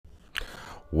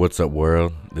What's up,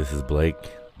 world? This is Blake,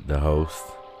 the host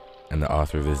and the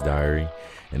author of this diary,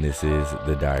 and this is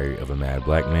the Diary of a Mad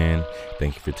Black Man.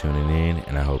 Thank you for tuning in,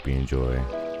 and I hope you enjoy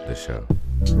the show.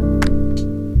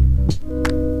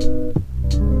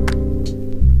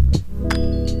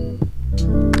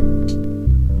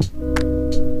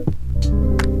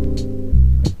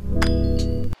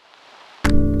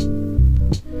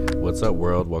 What's up,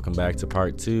 world? Welcome back to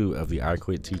part 2 of the I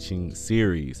Quit Teaching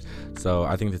series. So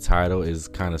I think the title is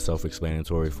kind of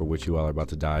self-explanatory for what you all are about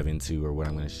to dive into or what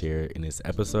I'm going to share in this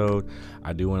episode.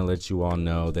 I do want to let you all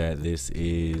know that this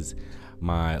is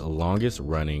my longest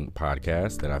running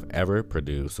podcast that I've ever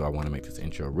produced. So I want to make this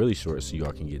intro really short so you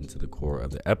all can get into the core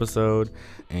of the episode.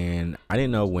 And I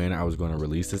didn't know when I was going to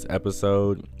release this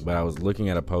episode, but I was looking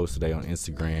at a post today on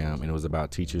Instagram and it was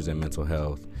about teachers and mental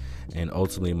health. And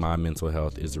ultimately, my mental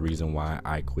health is the reason why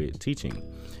I quit teaching.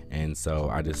 And so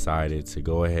I decided to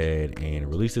go ahead and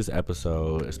release this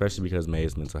episode, especially because May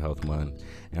is Mental Health Month.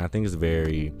 And I think it'll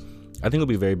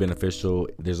be very beneficial.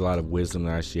 There's a lot of wisdom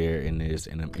that I share in this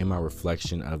and in my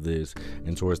reflection of this.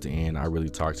 And towards the end, I really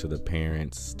talk to the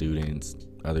parents, students,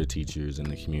 other teachers in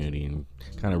the community and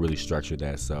kind of really structure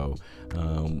that. So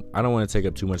I don't want to take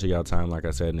up too much of y'all time. Like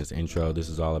I said in this intro, this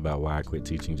is all about why I quit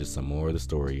teaching, just some more of the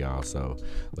story, y'all. So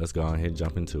let's go ahead and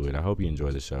jump into it. I hope you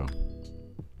enjoy the show.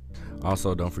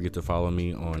 Also, don't forget to follow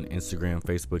me on Instagram,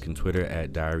 Facebook, and Twitter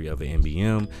at Diary of a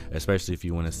MBM, especially if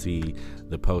you want to see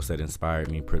the post that inspired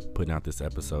me putting out this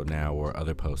episode now or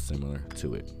other posts similar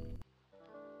to it.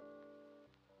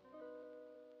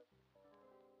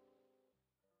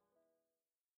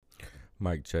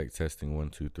 Mic check, testing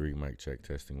 1 2 3. Mic check,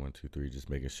 testing 1 2 3. Just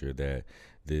making sure that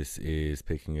this is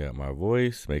picking up my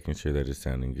voice, making sure that it's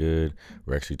sounding good.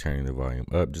 We're actually turning the volume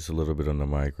up just a little bit on the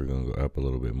mic. We're going to go up a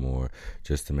little bit more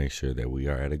just to make sure that we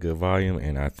are at a good volume.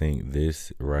 And I think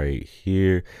this right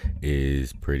here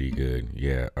is pretty good.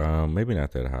 Yeah, maybe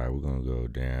not that high. We're going to go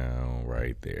down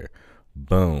right there.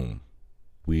 Boom.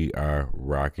 We are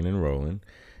rocking and rolling.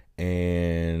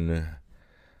 And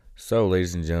so,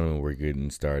 ladies and gentlemen, we're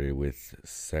getting started with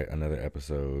another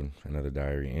episode, another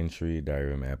diary entry,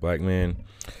 Diary of a Mad Black Man.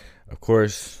 Of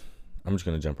course, I'm just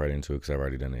going to jump right into it because I've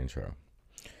already done the intro.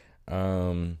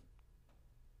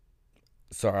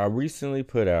 So I recently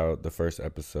put out the first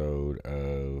episode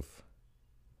of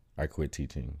I Quit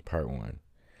Teaching, part 1.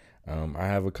 I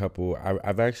have a couple,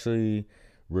 I've actually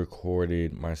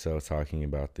recorded myself talking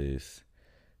about this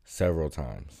several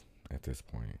times at this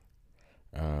point.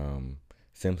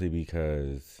 Simply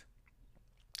because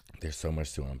there's so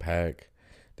much to unpack,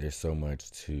 there's so much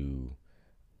to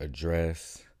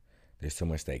address, there's so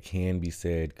much that can be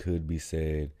said, could be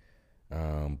said,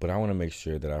 but I want to make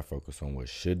sure that I focus on what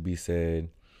should be said,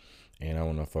 and I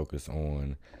want to focus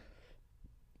on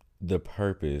the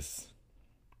purpose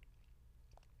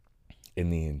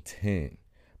and the intent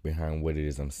behind what it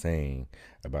is I'm saying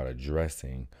about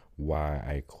addressing why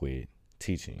I quit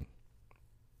teaching.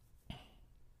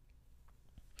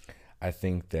 I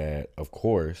think that, of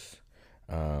course,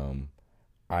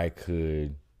 I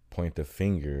could point the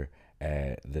finger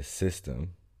at the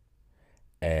system,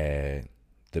 at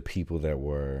the people that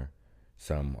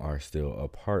some are still a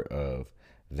part of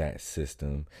that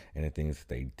system, and the things that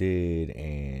they did,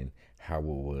 and how it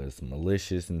was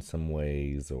malicious in some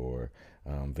ways or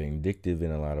vindictive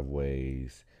in a lot of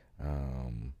ways.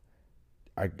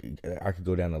 I could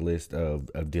go down the list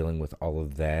of dealing with all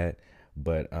of that.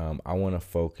 But I want to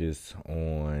focus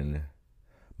on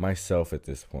myself at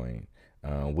this point,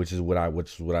 which is what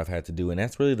I've had to do, and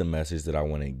that's really the message that I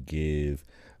want to give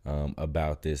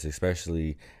about this,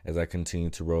 especially as I continue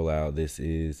to roll out. This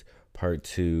is part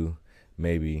 2,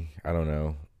 maybe, I don't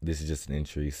know. This is just an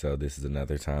entry, so this is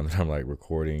another time that I'm like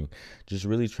recording, just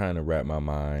really trying to wrap my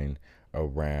mind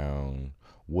around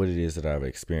what it is that I've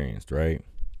experienced, right?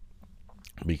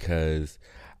 Because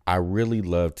I really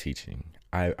love teaching.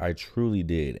 I truly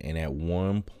did. And at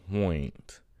one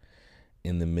point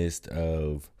in the midst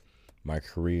of my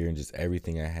career and just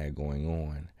everything I had going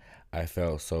on, I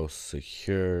felt so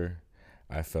secure.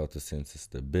 I felt a sense of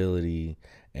stability,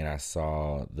 and I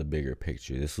saw the bigger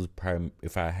picture. This was probably,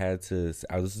 this is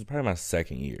probably my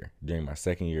second year. During my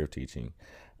second year of teaching,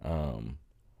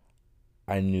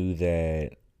 I knew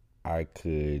that I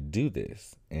could do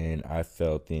this, and I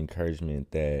felt the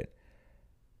encouragement that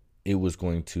it was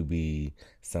going to be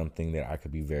something that I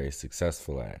could be very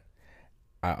successful at.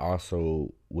 I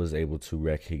also was able to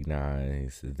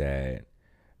recognize that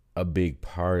a big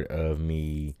part of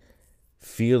me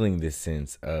feeling this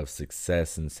sense of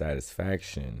success and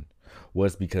satisfaction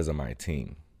was because of my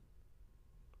team.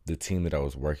 The team that I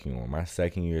was working on, my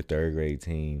second year, third grade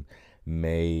team,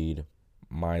 made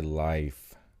my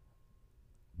life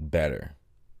better.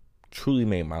 Truly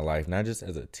made my life, not just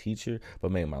as a teacher,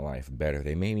 but made my life better.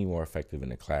 They made me more effective in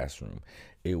the classroom.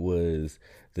 It was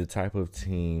the type of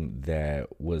team that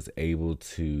was able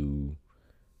to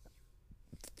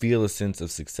feel a sense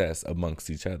of success amongst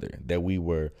each other, that we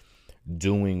were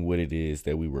doing what it is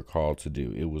that we were called to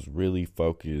do. It was really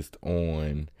focused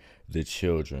on the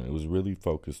children. It was really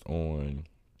focused on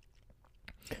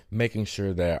making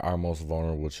sure that our most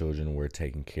vulnerable children were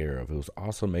taken care of. It was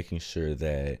also making sure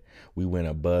that we went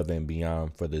above and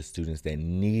beyond for the students that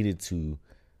needed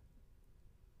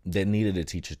a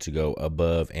teacher to go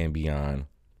above and beyond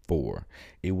for.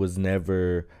 It was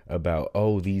never about,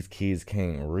 oh, these kids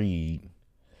can't read.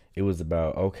 It was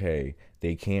about, okay,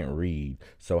 they can't read,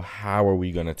 so how are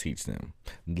we gonna teach them?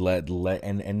 And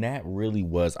that really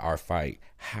was our fight.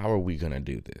 How are we gonna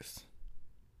do this?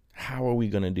 How are we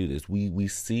gonna do this? We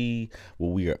see what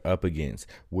we are up against.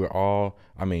 We're all,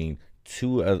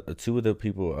 two of the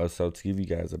people. So to give you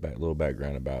guys a little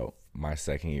background about my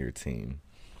second year team,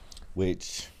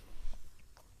 which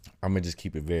I'm gonna just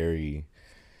keep it very.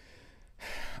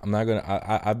 I'm not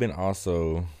gonna. I've been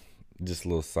also, just a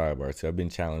little sidebar too, I've been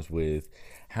challenged with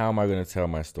how am I going to tell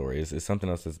my story. It's something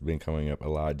else that's been coming up a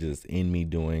lot just in me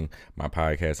doing my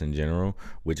podcast in general,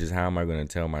 which is how am I going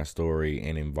to tell my story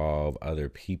and involve other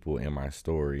people in my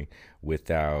story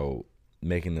without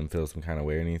making them feel some kind of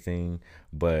way or anything.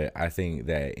 But I think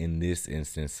that in this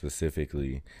instance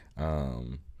specifically,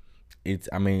 I'll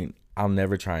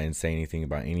never try and say anything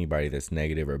about anybody that's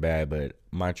negative or bad, but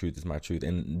my truth is my truth.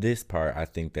 And this part, I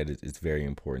think that it's very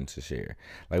important to share.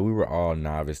 Like, we were all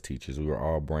novice teachers. We were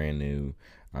all brand new.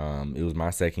 It was my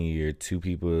second year.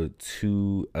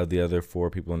 Two of the other four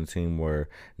people on the team were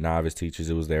novice teachers.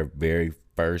 It was their very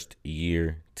first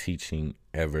year teaching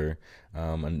ever.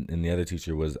 And the other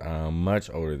teacher was much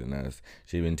older than us.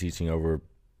 She'd been teaching over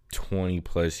 20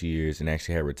 plus years and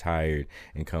actually had retired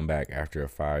and come back after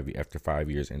 5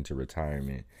 years into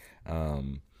retirement.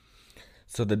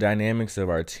 So the dynamics of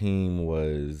our team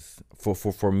was,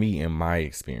 for me, in my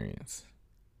experience,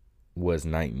 was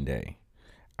night and day.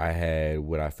 I had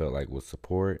what I felt like was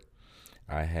support.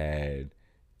 I had,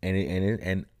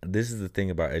 and this is the thing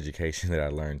about education that I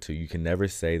learned too. You can never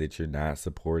say that you're not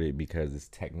supported because it's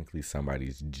technically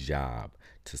somebody's job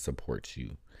to support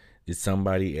you. It's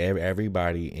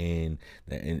everybody in,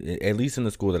 at least in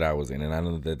the school that I was in, and I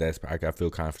know that I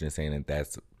feel confident saying that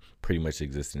that's pretty much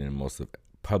existing in most of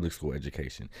public school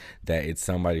education, that it's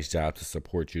somebody's job to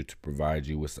support you, to provide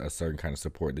you with a certain kind of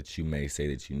support that you may say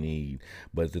that you need.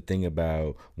 But the thing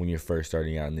about when you're first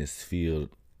starting out in this field,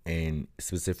 and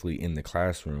specifically in the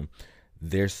classroom,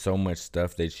 there's so much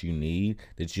stuff that you need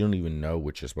that you don't even know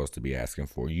what you're supposed to be asking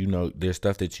for. There's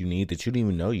stuff that you need that you don't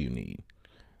even know you need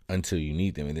until you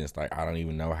need them. And then it's like, I don't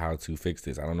even know how to fix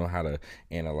this. I don't know how to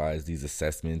analyze these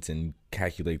assessments and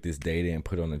calculate this data and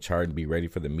put it on the chart and be ready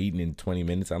for the meeting in 20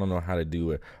 minutes. I don't know how to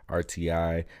do a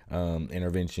RTI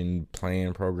intervention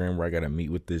plan program where I got to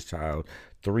meet with this child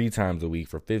 3 times a week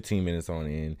for 15 minutes on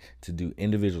end to do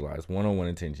individualized one-on-one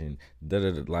attention.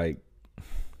 Like,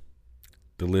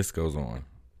 the list goes on.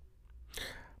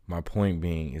 My point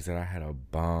being is that I had a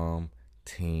bomb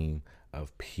team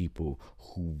of people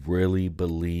who really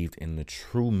believed in the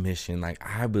true mission like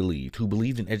I believed, who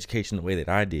believed in education the way that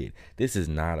I did. This is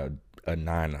not a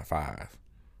 9 to 5.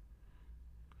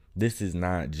 This is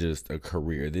not just a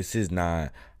career. This is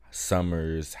not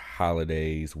summers,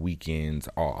 holidays, weekends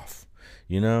off.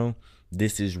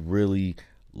 This is really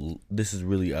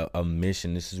a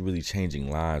mission. This is really changing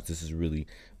lives. This is really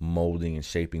molding and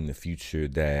shaping the future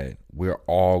that we're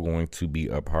all going to be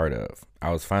a part of.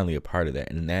 I was finally a part of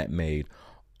that, and that made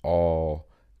all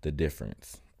the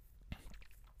difference.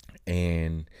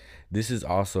 And this is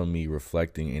also me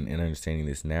reflecting and understanding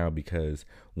this now, because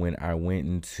when I went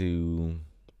into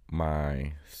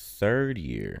my third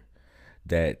year,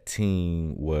 that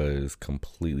team was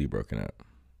completely broken up,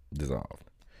 dissolved.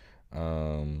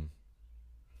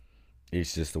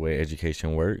 It's just the way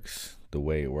education works. The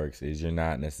way it works is you're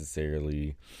not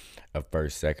necessarily a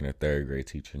first, second, or third grade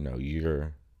teacher. No,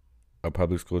 you're a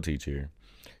public school teacher.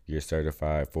 You're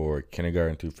certified for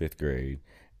kindergarten through 5th grade,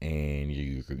 and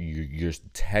you're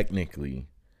technically,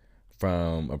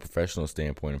 from a professional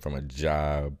standpoint and from a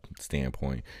job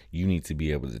standpoint, you need to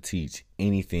be able to teach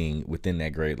anything within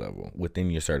that grade level, within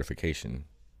your certification.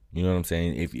 You know what I'm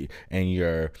saying? And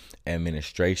your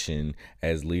administration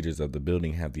as leaders of the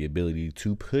building have the ability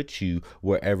to put you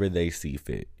wherever they see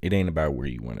fit. It ain't about where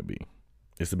you want to be.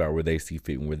 It's about where they see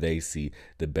fit and where they see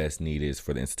the best need is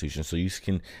for the institution. So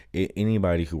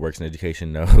anybody who works in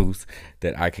education knows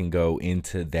that I can go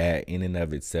into that in and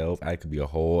of itself. I could be a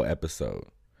whole episode.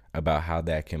 about how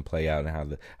that can play out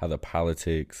and how the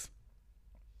politics,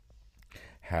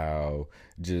 how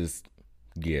just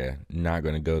yeah, not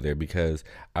going to go there, because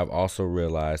I've also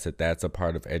realized that that's a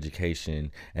part of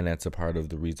education, and that's a part of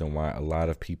the reason why a lot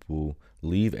of people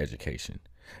leave education.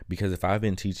 Because if I've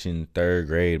been teaching third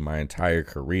grade my entire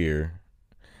career,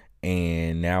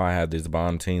 and now I have this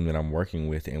bomb team that I'm working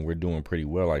with and we're doing pretty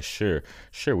well, like sure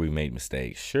we made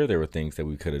mistakes, sure there were things that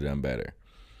we could have done better,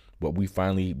 but we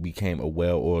finally became a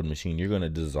well-oiled machine. You're going to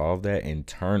dissolve that and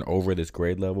turn over this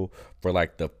grade level for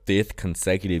like the fifth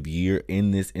consecutive year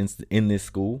in this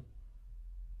school,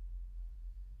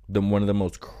 one of the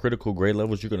most critical grade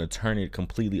levels. You're going to turn it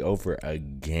completely over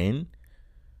again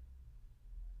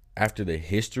after the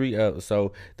history of.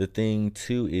 So the thing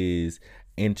too is,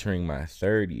 entering my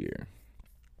third year,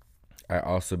 I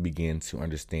also began to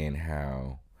understand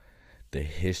how the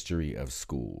history of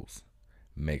schools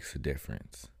makes a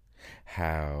difference.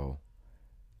 How,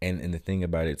 and the thing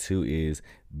about it too is,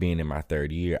 being in my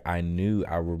third year, I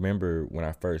remember when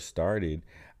I first started,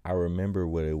 I remember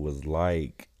what it was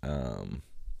like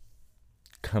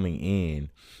coming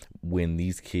in when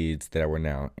these kids that were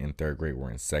now in third grade were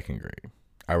in second grade.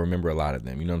 I remember a lot of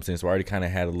them, you know what I'm saying? So I already kind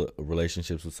of had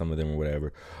relationships with some of them or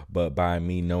whatever. But by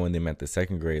me knowing them at the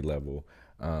second grade level,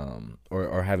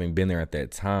 or having been there at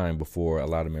that time before a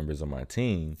lot of members of my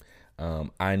team,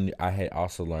 I had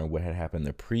also learned what had happened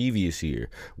the previous year,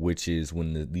 which is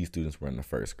when these students were in the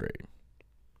first grade.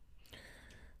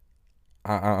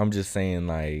 I'm just saying,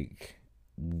 like,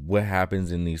 what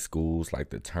happens in these schools,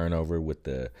 like the turnover with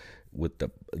the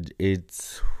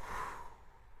it's.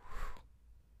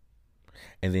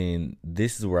 And then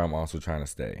this is where I'm also trying to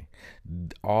stay.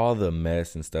 All the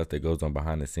mess and stuff that goes on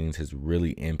behind the scenes has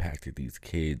really impacted these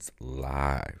kids'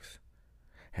 lives.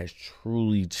 Has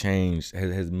truly changed,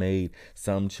 has made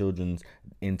some children's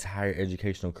entire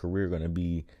educational career going to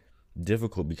be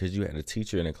difficult, because you had a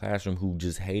teacher in a classroom who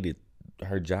just hated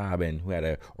her job, and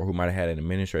who might have had an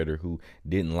administrator who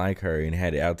didn't like her and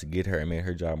had it out to get her and made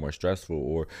her job more stressful.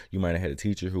 Or you might have had a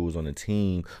teacher who was on a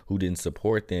team who didn't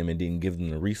support them and didn't give them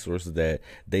the resources that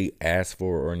they asked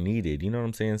for or needed. You know what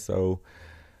I'm saying? So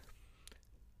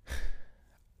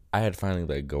I had finally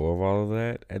let go of all of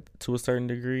that to a certain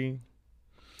degree.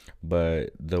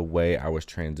 But the way I was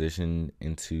transitioned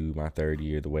into my third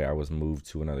year, the way I was moved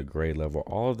to another grade level,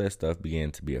 all of that stuff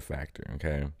began to be a factor,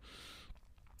 okay?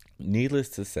 Needless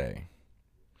to say,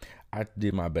 I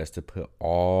did my best to put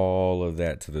all of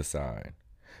that to the side,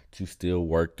 to still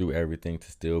work through everything,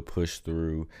 to still push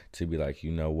through, to be like,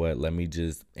 you know what, let me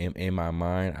just, in my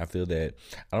mind, I feel that,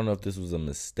 I don't know if this was a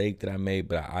mistake that I made,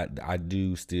 but I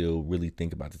do still really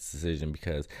think about this decision,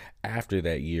 because after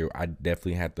that year, I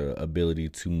definitely had the ability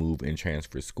to move and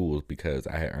transfer schools, because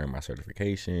I had earned my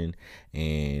certification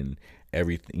and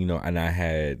everything, and I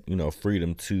had,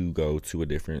 freedom to go to a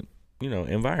different,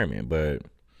 environment. But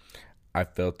I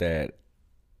felt that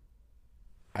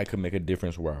I could make a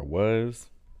difference where I was.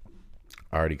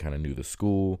 I already kind of knew the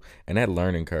school, and that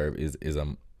learning curve is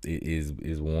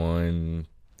one,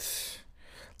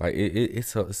 like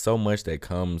it's so much that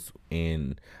comes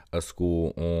in a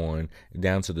school, on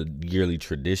down to the yearly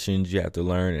traditions you have to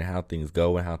learn, and how things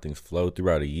go and how things flow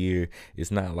throughout a year. It's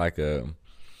not like a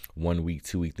 1 week,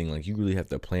 2 week thing. Like, you really have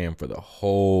to plan for the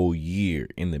whole year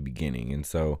in the beginning. And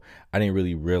so I didn't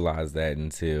really realize that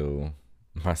until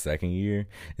my second year.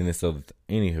 And then so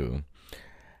anywho,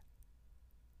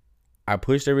 I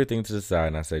pushed everything to the side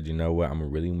and I said, you know what, I'm gonna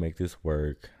really make this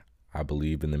work. I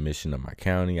believe in the mission of my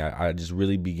county. I just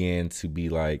really began to be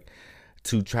like,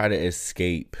 to try to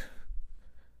escape.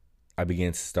 I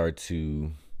began to start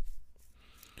to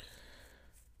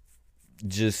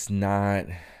just not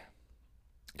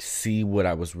see what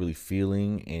I was really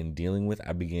feeling and dealing with.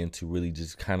 I began to really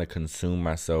just kind of consume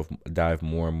myself, dive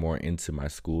more and more into my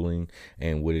schooling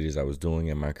and what it is I was doing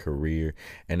in my career.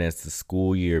 And as the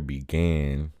school year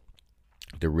began,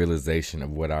 the realization of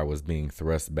what I was being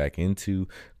thrust back into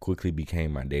quickly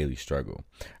became my daily struggle.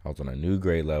 I was on a new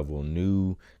grade level,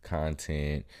 new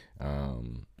content,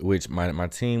 which my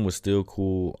team was still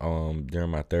cool during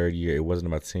my third year. It wasn't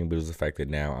about the team, but it was the fact that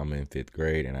now I'm in fifth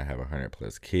grade and I have 100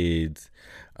 plus kids.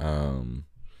 It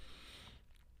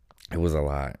was a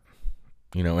lot.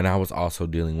 And I was also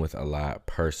dealing with a lot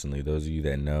personally. Those of you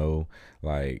that know,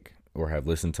 like, or have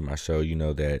listened to my show, you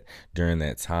know that during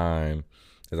that time,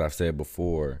 as I've said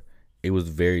before, it was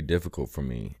very difficult for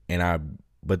me.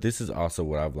 But this is also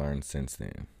what I've learned since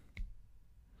then.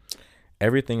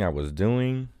 Everything I was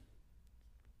doing,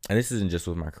 and this isn't just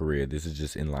with my career, this is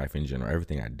just in life in general.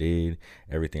 Everything I did,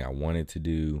 everything I wanted to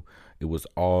do, it was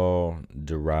all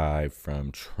derived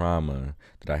from trauma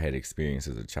that I had experienced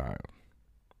as a child.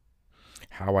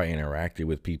 how I interacted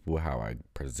with people, how I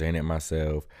presented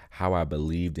myself, how I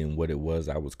believed in what it was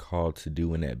I was called to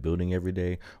do in that building every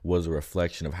day was a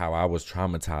reflection of how I was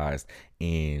traumatized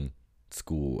in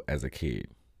school as a kid.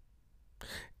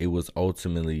 It was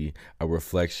ultimately a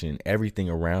reflection, everything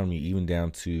around me, even down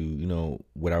to,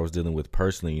 what I was dealing with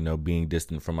personally, being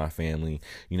distant from my family,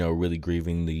 really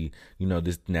grieving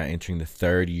this now entering the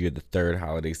third year, the third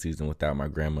holiday season without my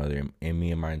grandmother, and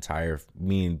me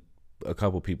and a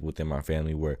couple people within my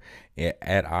family were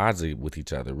at odds with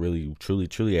each other, really,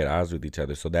 truly at odds with each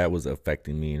other. So that was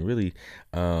affecting me. And really,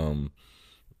 I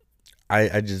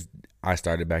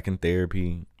started back in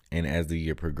therapy. And as the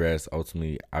year progressed,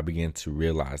 ultimately, I began to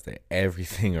realize that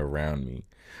everything around me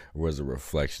was a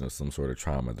reflection of some sort of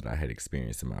trauma that I had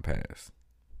experienced in my past.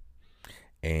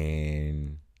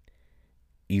 And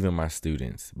even my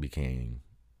students became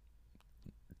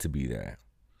to be that,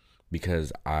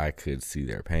 because I could see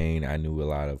their pain. I knew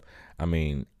oh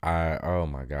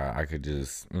my God, I could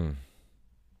just,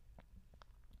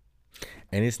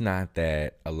 And it's not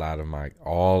that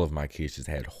all of my kids just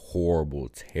had horrible,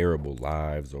 terrible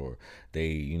lives, or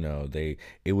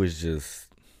it was just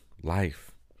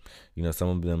life. Some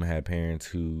of them had parents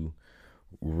who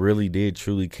really did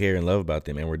truly care and love about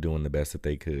them and were doing the best that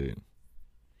they could.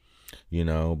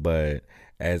 But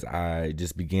as I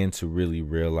just began to really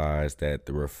realize that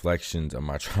the reflections of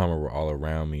my trauma were all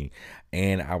around me,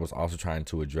 and I was also trying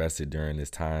to address it during this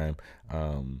time,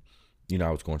 I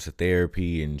was going to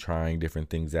therapy and trying different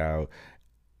things out.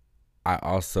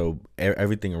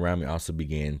 Everything around me also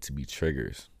began to be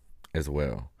triggers as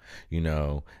well.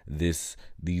 These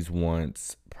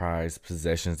once prized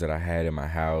possessions that I had in my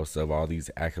house, of all these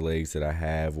accolades that I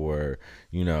have, or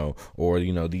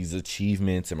these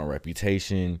achievements and my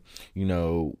reputation,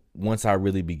 once I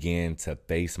really began to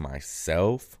face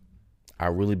myself, I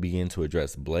really began to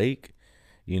address Blake,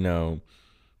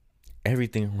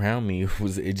 everything around me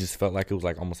it just felt like it was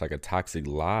like almost like a toxic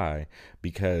lie,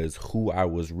 because who I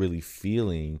was really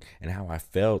feeling and how I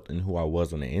felt and who I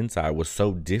was on the inside was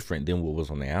so different than what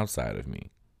was on the outside of me.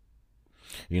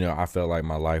 I felt like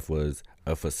my life was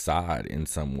a facade in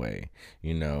some way,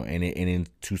 and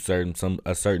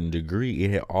a certain degree, it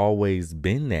had always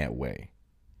been that way.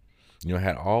 It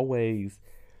had always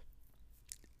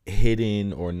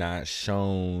hidden or not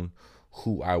shown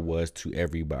who I was to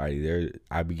everybody.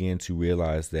 I began to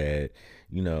realize that,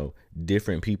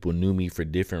 different people knew me for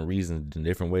different reasons in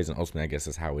different ways. And ultimately, I guess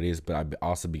that's how it is. But I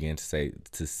also began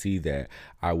to see that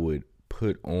I would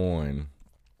put on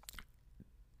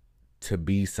to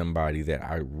be somebody that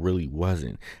I really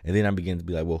wasn't. And then I began to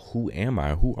be like, well, who am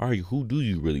I? Who are you? Who do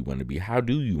you really want to be? How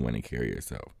do you want to carry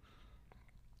yourself?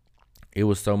 It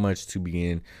was so much to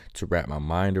begin to wrap my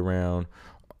mind around.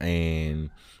 And,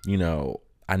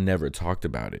 I never talked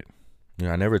about it.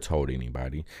 I never told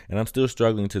anybody. And I'm still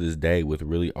struggling to this day with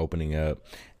really opening up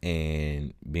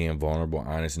and being vulnerable,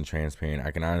 honest, and transparent.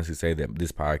 I can honestly say that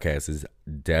this podcast is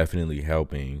definitely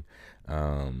helping.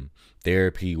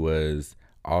 Therapy was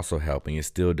also helping. It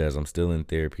still does. I'm still in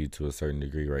therapy to a certain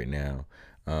degree right now.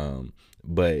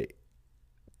 But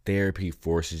therapy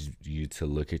forces you to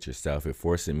look at yourself. It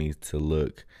forced me to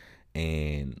look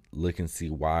and see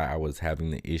why I was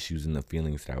having the issues and the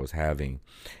feelings that I was having.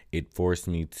 It forced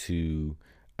me to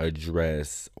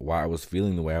address why I was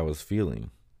feeling the way I was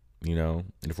feeling.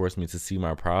 It forced me to see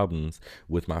my problems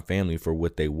with my family for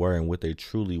what they were and what they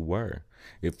truly were.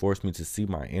 It forced me to see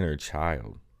my inner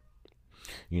child.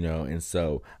 And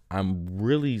so I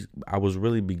was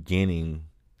really beginning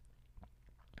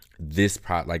this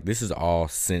this is all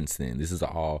since then. This is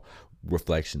all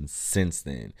reflection since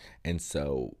then. And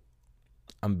so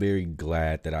I'm very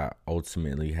glad that I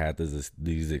ultimately had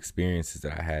these experiences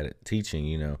that I had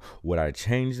teaching. Would I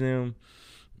change them?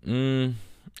 I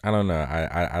don't know.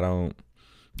 I don't.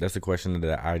 That's a question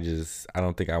that I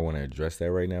don't think I want to address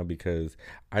that right now, because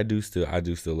I do still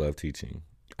love teaching.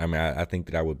 I mean, I think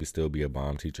that I would still be a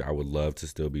bomb teacher. I would love to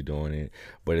still be doing it,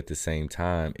 but at the same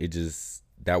time,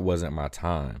 that wasn't my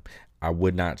time. I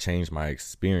would not change my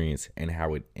experience and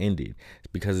how it ended,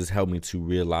 because it's helped me to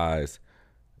realize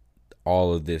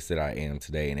all of this that I am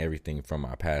today and everything from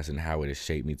my past and how it has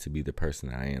shaped me to be the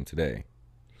person I am today.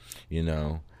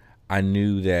 I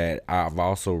knew that. I've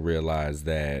also realized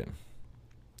that,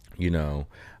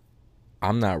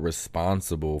 I'm not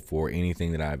responsible for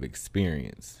anything that I've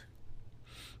experienced,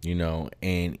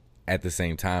 and at the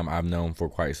same time, I've known for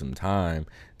quite some time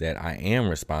that I am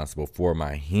responsible for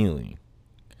my healing.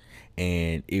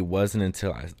 And it wasn't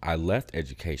until I left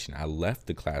education, I left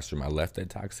the classroom, I left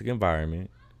that toxic environment,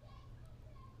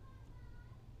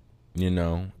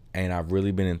 And I've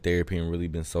really been in therapy and really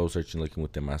been soul searching, looking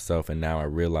within myself. And now I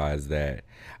realize that,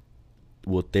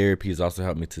 well, therapy has also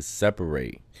helped me to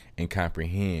separate and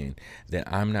comprehend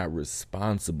that I'm not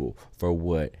responsible for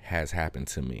what has happened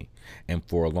to me. And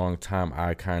for a long time,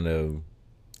 I kind of,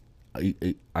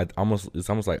 it's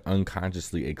almost like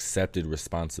unconsciously accepted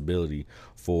responsibility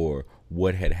for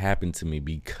what had happened to me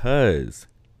because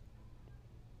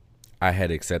I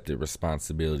had accepted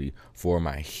responsibility for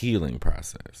my healing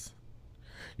process.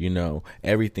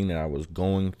 Everything that I was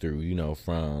going through,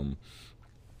 from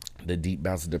the deep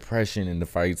bouts of depression and the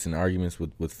fights and arguments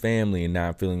with family, and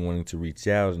not feeling wanting to reach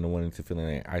out and wanting to feel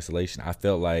in isolation. I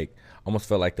almost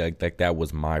felt like that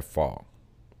was my fault.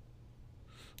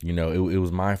 It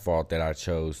was my fault that I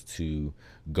chose to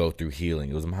go through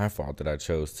healing. It was my fault that I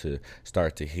chose to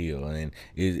start to heal, and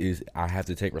I have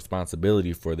to take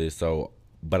responsibility for this. So,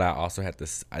 but I also have to.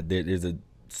 There's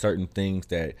certain things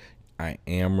that I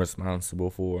am responsible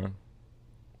for,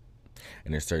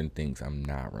 and there's certain things I'm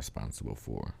not responsible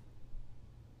for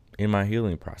in my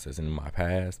healing process and in my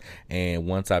past. And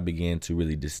once I began to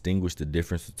really distinguish the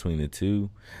difference between the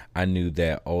two, I knew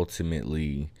that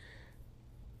ultimately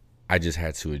I just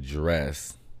had to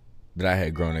address that I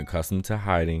had grown accustomed to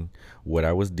hiding what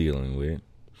I was dealing with.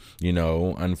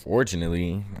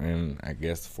 Unfortunately, and I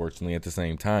guess fortunately at the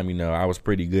same time, I was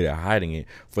pretty good at hiding it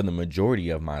for the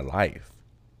majority of my life.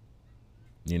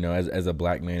 As a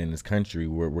black man in this country,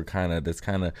 we're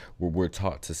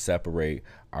taught to separate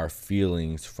our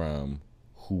feelings from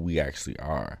who we actually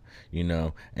are.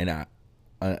 And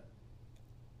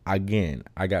I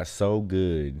got so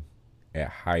good at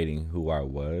hiding who I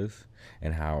was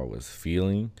and how I was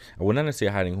feeling. I would not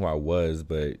necessarily hiding who I was,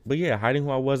 but yeah, hiding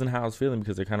who I was and how I was feeling,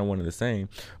 because they're kind of one and the same.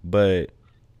 But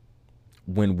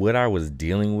when what I was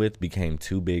dealing with became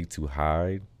too big to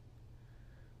hide,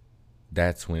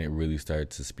 that's when it really started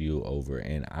to spew over.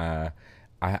 And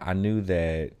I knew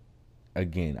that,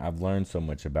 again, I've learned so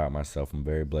much about myself. I'm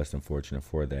very blessed and fortunate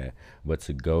for that. But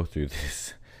to go through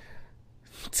this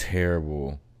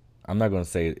terrible, I'm not going to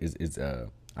say it's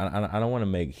I don't want to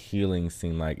make healing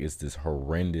seem like it's this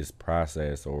horrendous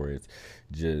process, or it's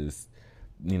just,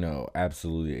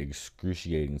 absolutely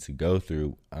excruciating to go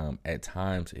through. At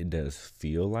times it does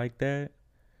feel like that.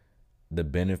 The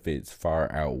benefits far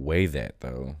outweigh that,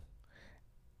 though.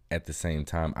 At the same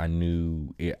time, I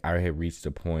had reached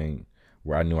a point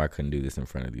where I knew I couldn't do this in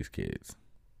front of these kids.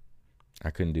 I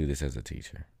couldn't do this as a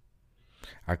teacher.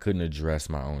 I couldn't address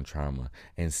my own trauma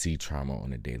and see trauma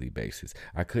on a daily basis.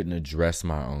 I couldn't address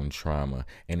my own trauma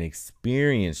and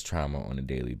experience trauma on a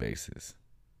daily basis.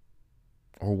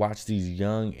 Or watch these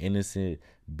young, innocent,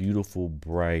 beautiful,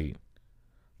 bright,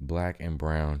 black and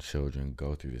brown children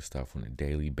go through this stuff on a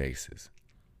daily basis.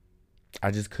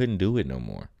 I just couldn't do it no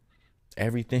more.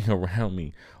 Everything around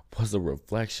me was a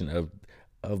reflection of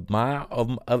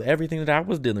everything that I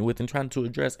was dealing with and trying to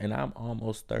address. And I'm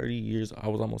almost 30 years. I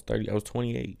was almost 30. I was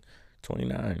 28,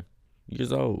 29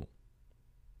 years old,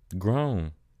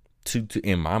 grown to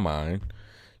in my mind,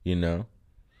 and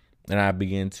I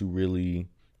began to really,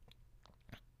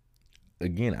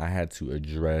 again, I had to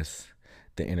address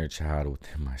the inner child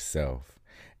within myself.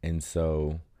 And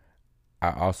so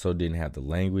I also didn't have the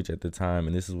language at the time.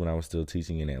 And this is when I was still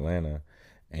teaching in Atlanta.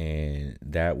 And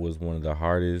that was one of the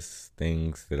hardest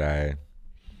things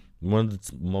one of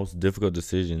the most difficult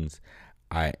decisions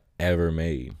I ever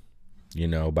made,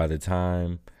 but at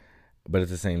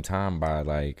the same time, by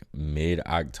like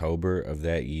mid-October of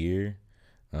that year,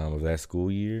 of that school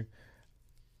year,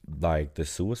 like the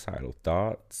suicidal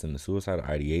thoughts and the suicidal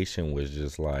ideation was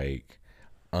just like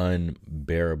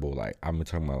unbearable. Like, I'm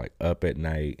talking about like up at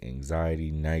night,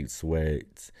 anxiety, night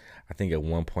sweats. I think at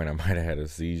one point I might have had a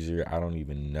seizure. I don't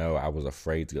even know. I was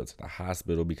afraid to go to the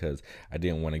hospital because I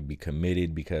didn't want to be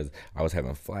committed, because I was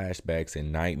having flashbacks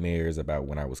and nightmares about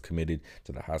when I was committed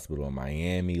to the hospital in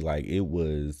Miami. Like, it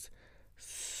was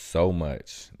so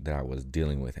much that I was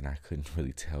dealing with, and I couldn't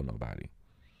really tell nobody.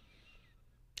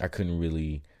 I couldn't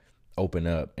really open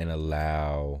up and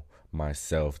allow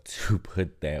myself to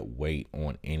put that weight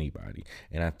on anybody.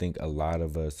 And I think a lot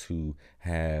of us who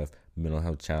have mental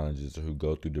health challenges, or who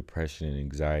go through depression and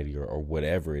anxiety, or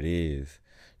whatever it is,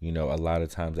 a lot of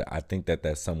times I think that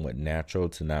that's somewhat natural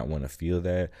to not want to feel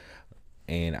that.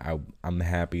 And I'm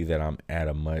happy that I'm at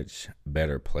a much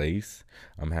better place.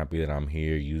 I'm happy that I'm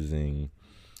here using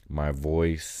my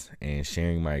voice and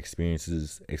sharing my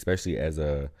experiences, especially as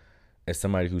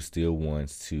somebody who still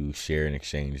wants to share and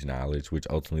exchange knowledge, which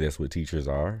ultimately that's what teachers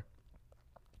are.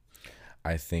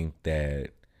 I think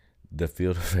that the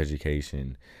field of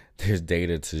education, there's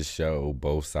data to show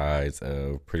both sides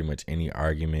of pretty much any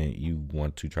argument you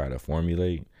want to try to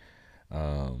formulate.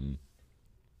 Um,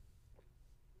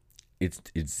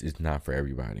 it's not for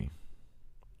everybody.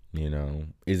 You know,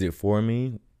 is it for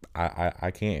me?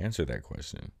 I can't answer that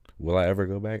question. Will I ever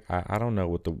go back? I don't know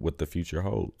what the future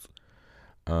holds.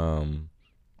 Um,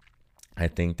 I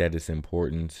think that it's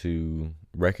important to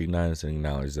recognize and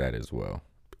acknowledge that as well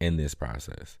in this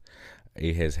process.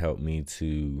 It has helped me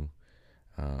to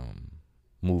um,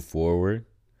 move forward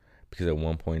because at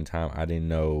one point in time I didn't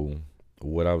know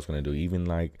what I was going to do. Even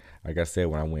like I said,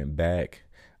 when I went back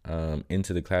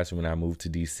into the classroom when I moved to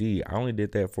DC, I only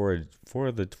did that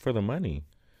for the money.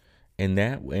 And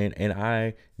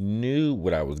I knew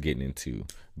what I was getting into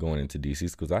going into DC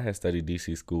schools. I had studied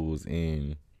DC schools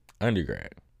in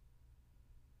undergrad.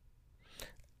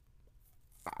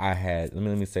 I had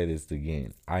let me say this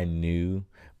again. I knew,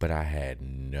 but I had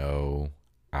no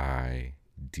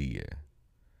idea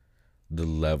the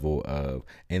level of,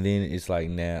 and then it's like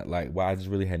now, like, well, I just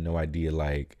really had no idea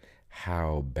like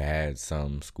how bad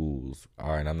some schools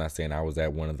are. And I'm not saying I was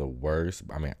at one of the worst.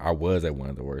 I mean, I was at one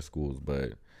of the worst schools,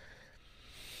 but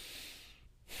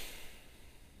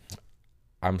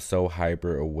I'm so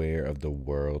hyper aware of the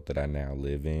world that I now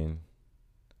live in.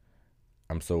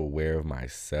 I'm so aware of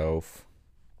myself.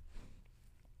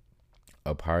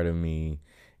 A part of me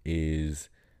is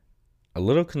a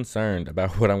little concerned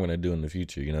about what I'm going to do in the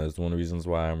future. You know, it's one of the reasons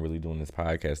why I'm really doing this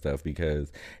podcast stuff,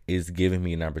 because it's giving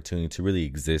me an opportunity to really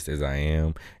exist as I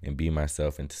am and be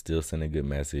myself and to still send a good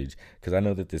message. Because I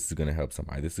know that this is going to help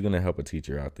somebody. This is going to help a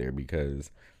teacher out there,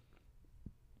 because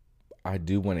I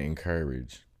do want to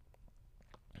encourage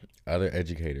other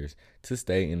educators to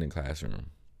stay in the classroom,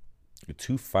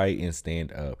 to fight and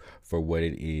stand up for what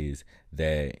it is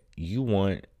that you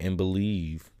want and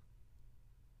believe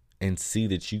and see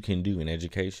that you can do in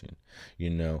education. You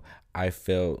know, I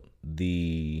felt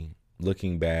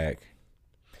looking back,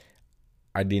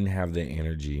 I didn't have the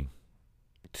energy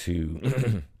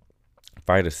to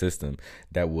fight a system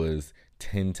that was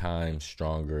 10 times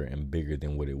stronger and bigger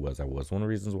than what it was. I was one of the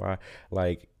reasons why,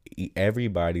 like,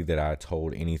 everybody that I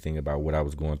told anything about what I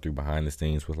was going through behind the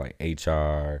scenes with like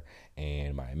HR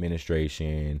and my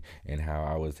administration and how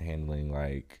I was handling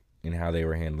and how they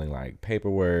were handling like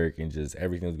paperwork and just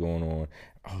everything that's going on.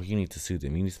 Oh, you need to sue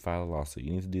them. You need to file a lawsuit.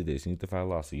 You need to do this. You need to file a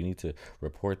lawsuit. You need to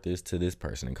report this to this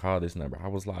person and call this number. I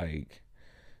was like,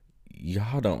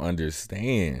 y'all don't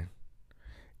understand.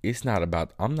 It's not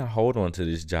about, I'm not holding on to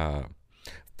this job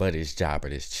for this job or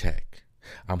this check.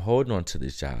 I'm holding on to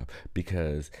this job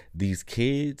because these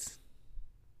kids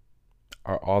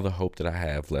are all the hope that I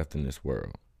have left in this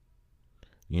world.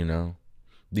 You know,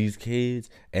 these kids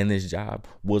and this job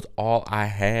was all I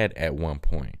had at one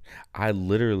point.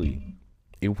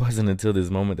 It wasn't until this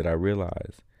moment that I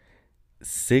realized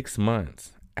 6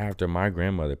 months after my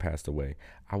grandmother passed away,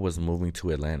 I was moving to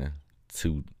Atlanta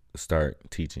to start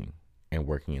teaching and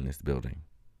working in this building.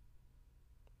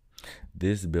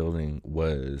 This building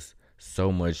was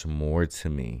so much more to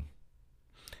me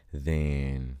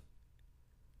than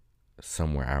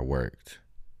somewhere I worked.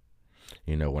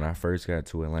 You know, when I first got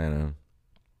to Atlanta,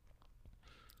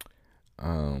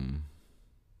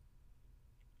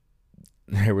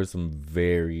 there were some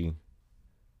very,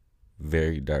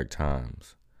 very dark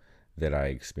times that I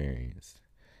experienced.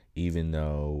 Even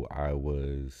though I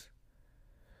was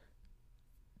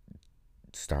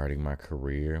starting my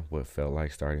career, what felt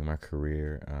like starting my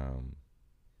career,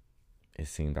 it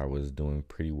seemed I was doing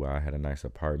pretty well. I had a nice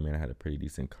apartment. I had a pretty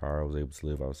decent car. I was able to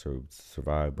live. I was able to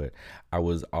survive. But I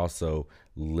was also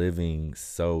living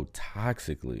so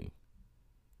toxically.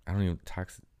 I don't even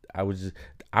toxic. I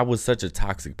was such a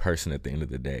toxic person at the end of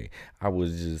the day. I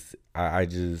was just, I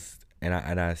just, and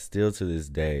I still to this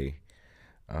day,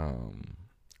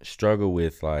 struggle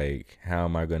with like, how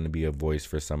am I going to be a voice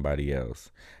for somebody else?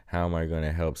 How am I going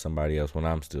to help somebody else when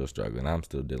I'm still struggling? I'm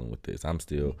still dealing with this. I'm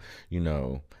still,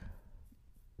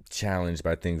 challenged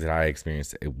by things that I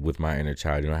experienced with my inner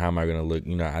child. How am I going to look,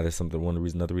 that's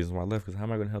another reason why I left, because how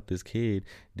am I going to help this kid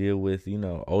deal with,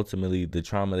 ultimately the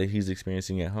trauma that he's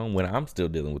experiencing at home when I'm still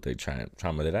dealing with the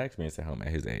trauma that I experienced at home at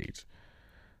his age?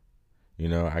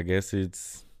 I guess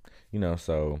it's,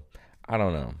 so I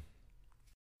don't know.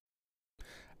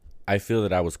 I feel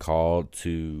that I was called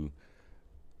to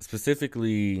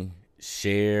specifically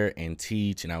share and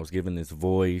teach, and I was given this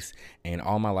voice, and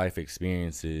all my life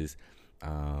experiences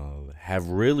have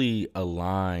really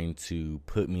aligned to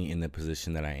put me in the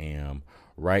position that I am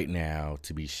right now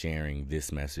to be sharing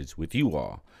this message with you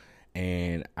all.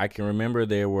 And I can remember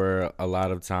there were a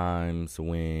lot of times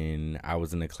when I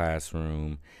was in the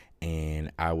classroom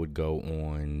and I would go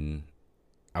on,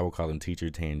 I would call them teacher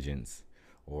tangents,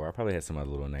 or I probably had some other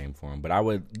little name for him. But I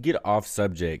would get off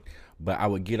subject,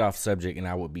 and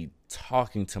I would be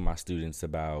talking to my students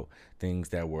about things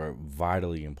that were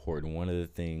vitally important. One of the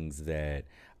things that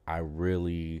I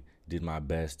really did my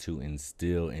best to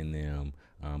instill in them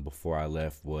before I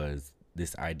left was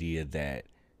this idea that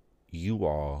you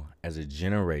all, as a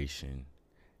generation,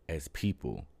 as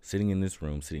people sitting in this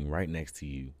room, sitting right next to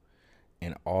you,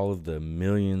 and all of the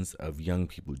millions of young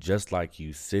people just like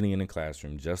you sitting in a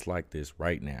classroom just like this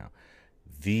right now,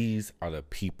 these are the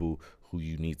people who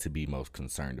you need to be most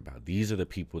concerned about. These are the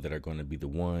people that are going to be the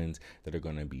ones that are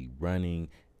going to be running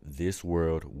this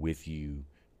world with you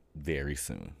very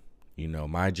soon. You know,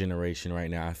 my generation right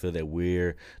now, I feel that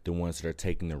we're the ones that are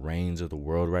taking the reins of the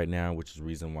world right now, which is the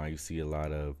reason why you see a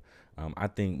lot of, I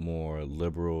think, more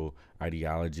liberal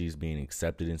ideologies being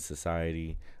accepted in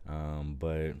society.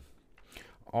 But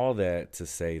all that to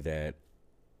say that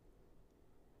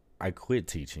I quit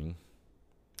teaching.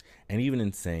 And even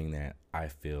in saying that, I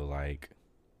feel like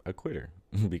a quitter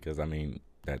because, I mean,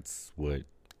 that's what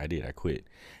I did. I quit.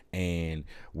 And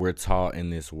we're taught in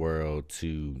this world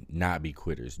to not be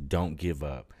quitters. Don't give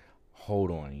up.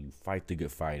 Hold on. You fight the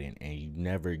good fight, and you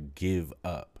never give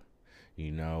up,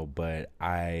 you know. But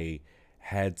I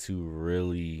had to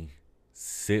really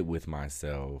sit with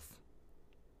myself,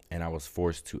 and I was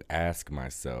forced to ask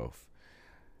myself,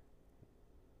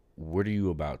 what are you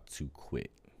about to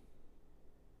quit?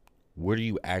 What are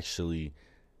you actually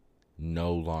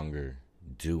no longer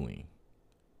doing?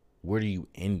 What are you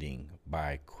ending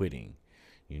by quitting?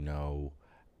 You know,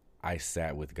 I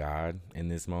sat with God in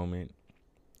this moment,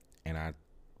 and I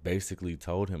basically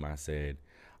told him, I said,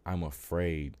 I'm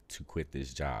afraid to quit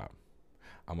this job.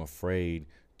 I'm afraid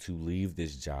to leave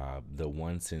this job, the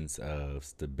one sense of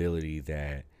stability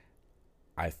that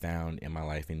I found in my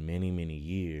life in many, many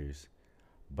years.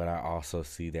 But I also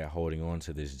see that holding on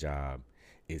to this job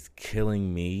is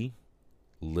killing me,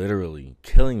 literally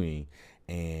killing me,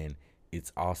 and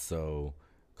it's also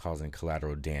causing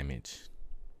collateral damage.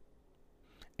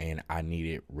 And I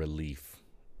needed relief.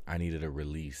 I needed a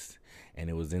release. And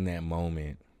it was in that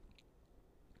moment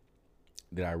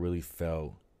that I really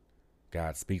felt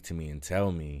God speak to me and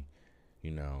tell me,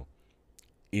 you know,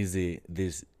 is it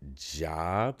this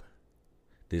job,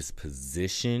 this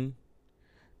position,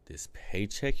 this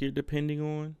paycheck you're depending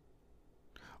on?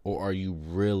 Or are you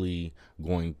really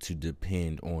going to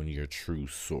depend on your true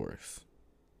source?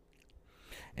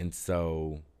 And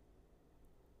so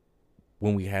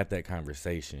when we had that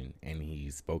conversation and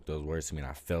he spoke those words to me and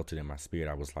I felt it in my spirit,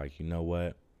 I was like, you know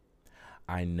what?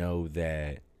 I know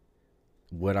that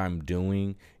what I'm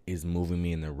doing is moving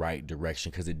me in the right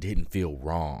direction because it didn't feel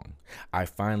wrong. I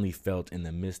finally felt, in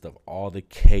the midst of all the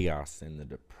chaos and the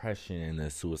depression and the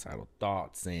suicidal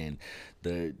thoughts and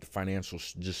the financial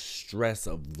just stress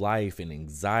of life and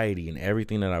anxiety and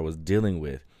everything that I was dealing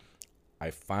with,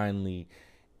 I finally,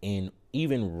 in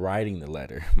even writing the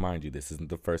letter, mind you, this isn't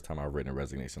the first time I've written a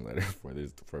resignation letter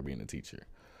for being a teacher,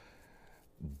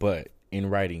 but in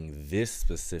writing this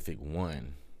specific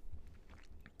one,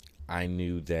 I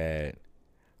knew that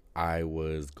I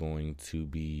was going to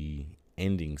be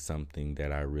ending something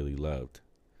that I really loved.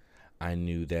 I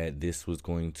knew that this was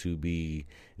going to be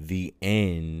the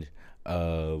end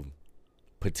of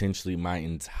potentially my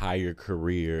entire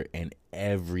career and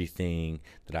everything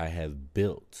that I have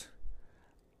built.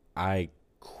 I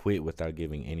quit without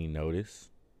giving any notice.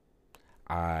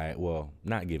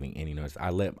 Not giving any notice.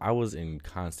 I was in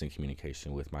constant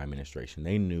communication with my administration.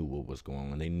 They knew what was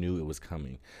going on. They knew it was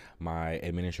coming. My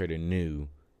administrator knew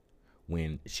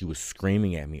when she was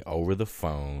screaming at me over the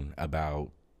phone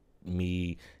about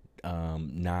me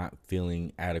not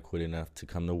feeling adequate enough to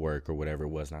come to work or whatever it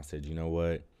was. And I said, you know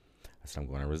what? I said, I'm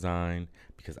going to resign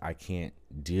because I can't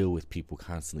deal with people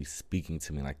constantly speaking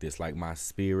to me like this. Like, my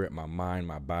spirit, my mind,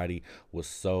 my body was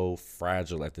so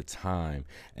fragile at the time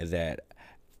that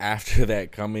after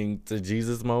that coming to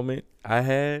Jesus moment I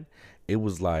had, it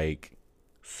was like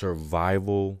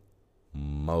survival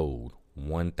mode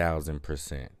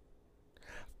 1000%,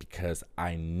 because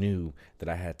I knew that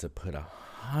I had to put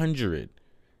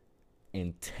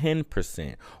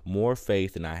 110% more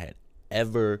faith than I had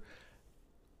ever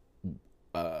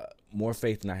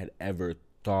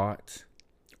thought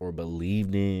or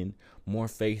believed in, more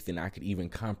faith than I could even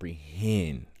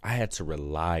comprehend. I had to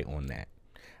rely on that.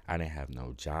 I didn't have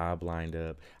no job lined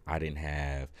up. I didn't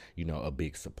have, a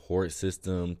big support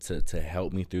system to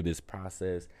help me through this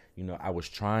process. I was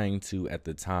trying to, at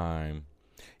the time,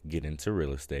 get into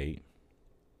real estate.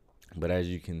 But as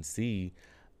you can see,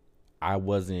 I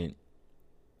wasn't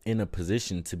in a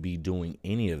position to be doing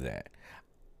any of that.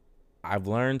 I've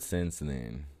learned since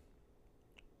then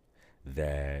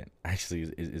that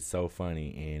actually is so funny.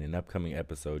 In an upcoming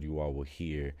episode, you all will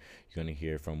hear, you're going to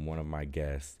hear from one of my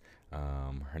guests.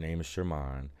 Her name is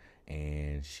Sherman,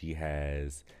 and she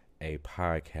has a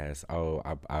podcast. Oh,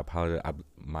 I apologize.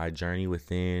 My Journey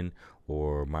Within,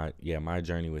 or My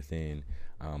Journey Within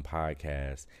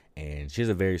podcast. And she has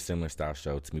a very similar style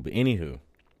show to me. But anywho,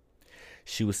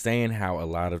 she was saying how a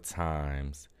lot of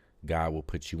times God will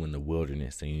put you in the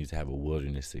wilderness and you need to have a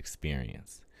wilderness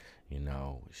experience. You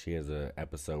know, she has an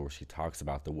episode where she talks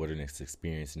about the wilderness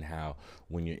experience and how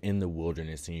when you're in the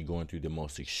wilderness and you're going through the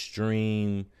most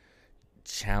extreme,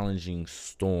 challenging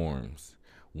storms,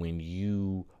 when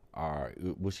you are,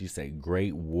 what she say,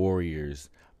 great warriors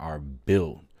are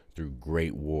built through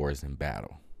great wars and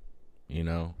battle, you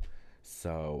know?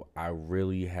 So I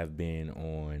really have been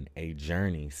on a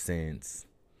journey since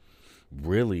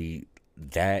really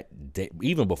that day,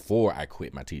 even before I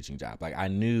quit my teaching job. Like, I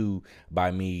knew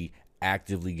by me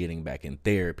actively getting back in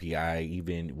therapy, I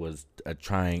even was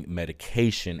trying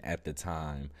medication at the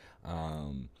time.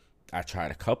 I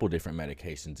tried a couple different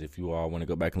medications. If you all want to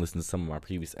go back and listen to some of my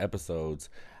previous episodes,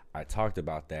 I talked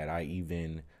about that. I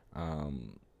even,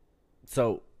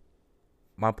 so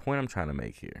my point I'm trying to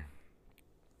make here,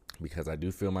 because I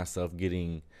do feel myself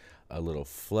getting a little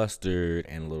flustered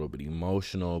and a little bit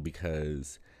emotional,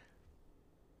 because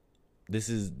this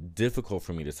is difficult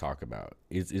for me to talk about.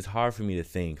 It's hard for me to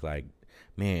think like,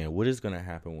 man, what is going to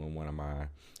happen when one of my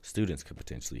students could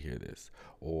potentially hear this,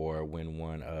 or when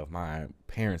one of my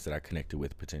parents that I connected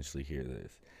with potentially hear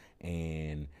this.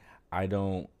 And I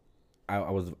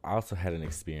also had an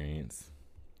experience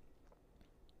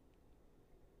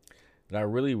that I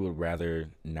really would rather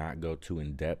not go too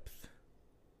in depth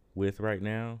with right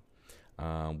now,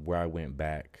 where I went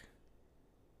back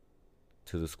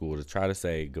to the school to try to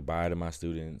say goodbye to my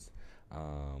students,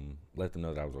 let them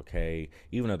know that I was okay,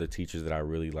 even other teachers that I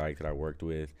really liked that I worked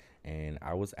with, and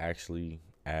I was actually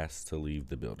asked to leave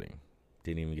the building.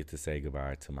 Didn't even get to say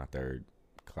goodbye to my third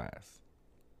class.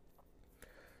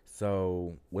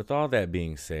 So with all that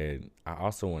being said, I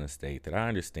also want to state that I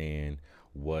understand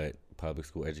what public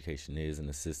school education is and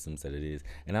the systems that it is,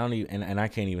 and I don't even, and I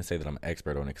can't even say that I'm an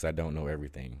expert on it because I don't know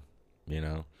everything, you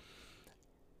know.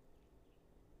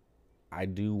 I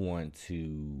do want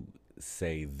to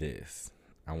say this.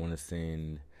 I want to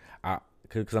send,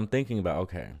 because I'm thinking about,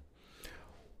 okay,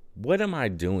 what am I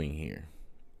doing here?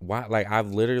 Why? Like,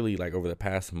 I've literally, like, over the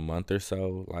past month or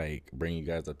so, like, bring you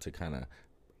guys up to kind of,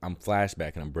 I'm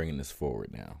flashback and I'm bringing this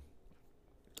forward now.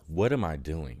 What am I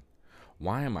doing?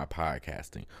 Why am I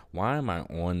podcasting? Why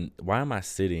am I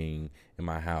sitting in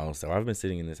my house? So I've been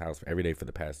sitting in this house every day for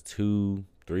the past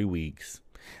 2-3 weeks,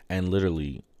 and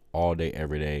literally all day,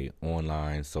 every day,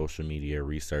 online, social media,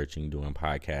 researching, doing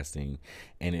podcasting,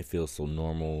 and it feels so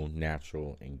normal,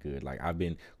 natural, and good. Like, I've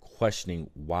been questioning,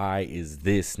 why is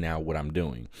this now what I'm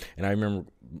doing? And I remember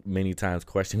many times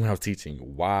questioning when I was teaching,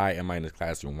 why am I in this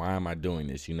classroom? Why am I doing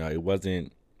this? You know, it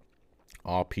wasn't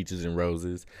all peaches and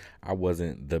roses. I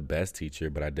wasn't the best teacher,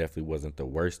 but I definitely wasn't the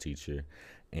worst teacher.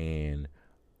 And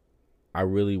I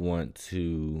really want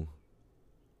to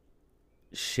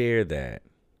share that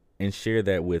and share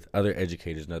that with other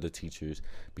educators and other teachers,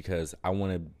 because I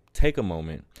want to take a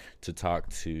moment to talk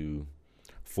to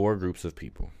 4 groups of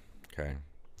people. Okay.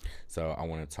 So I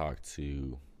want to talk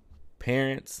to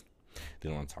parents,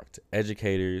 then I want to talk to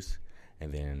educators,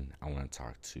 and then I want to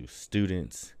talk to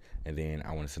students, and then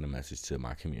I want to send a message to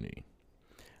my community.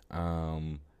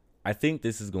 I think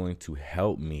this is going to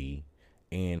help me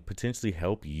and potentially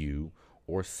help you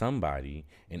or somebody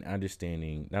in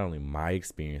understanding not only my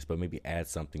experience, but maybe add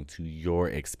something to your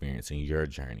experience and your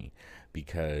journey.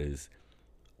 Because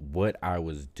what I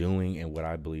was doing and what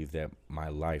I believe that my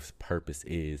life's purpose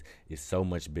is so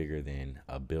much bigger than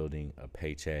a building, a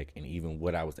paycheck, and even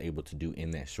what I was able to do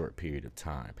in that short period of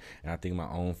time. And I think my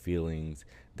own feelings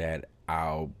that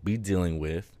I'll be dealing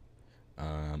with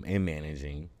and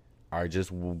managing are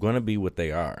just going to be what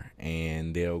they are,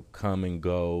 and they'll come and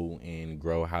go and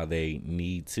grow how they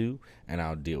need to, and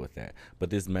I'll deal with that. But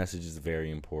this message is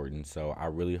very important, so I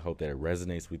really hope that it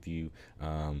resonates with you.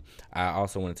 I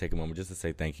also want to take a moment just to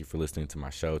say thank you for listening to my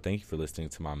show. Thank you for listening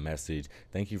to my message.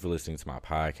 Thank you for listening to my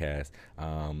podcast.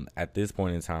 At this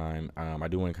point in time, I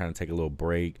do want to kind of take a little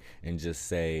break and just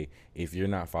say, if you're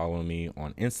not following me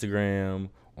on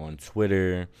Instagram, on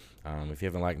Twitter, if you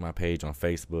haven't liked my page on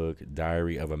Facebook,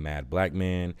 Diary of a Mad Black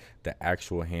Man, the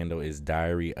actual handle is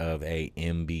Diary of a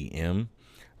MBM,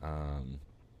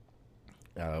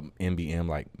 MBM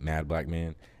like Mad Black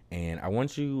Man. And I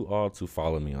want you all to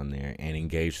follow me on there and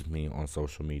engage with me on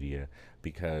social media,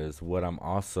 because what I'm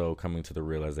also coming to the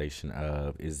realization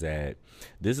of is that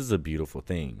this is a beautiful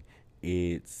thing.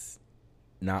 it's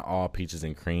not all peaches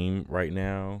and cream right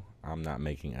now. I'm not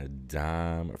making a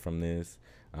dime from this.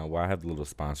 Well, I have the little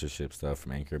sponsorship stuff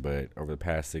from Anchor, but over the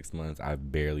past 6 months,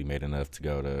 I've barely made enough to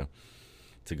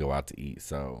go out to eat.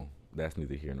 So that's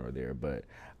neither here nor there. But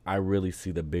I really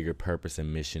see the bigger purpose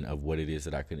and mission of what it is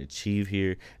that I can achieve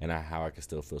here and how I can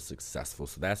still feel successful.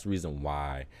 So that's the reason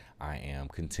why I am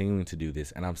continuing to do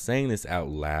this. And I'm saying this out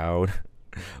loud,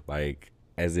 like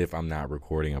as if I'm not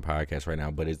recording a podcast right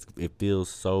now, but it feels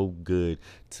so good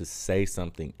to say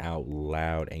something out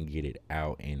loud and get it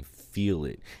out and feel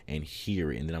it and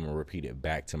hear it. And then I'm going to repeat it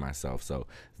back to myself. So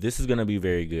this is going to be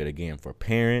very good, again, for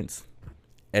parents,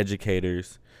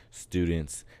 educators,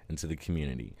 students, and to the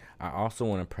community. I also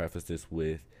want to preface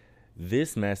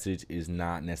this message is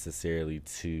not necessarily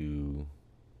to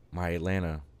my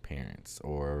Atlanta parents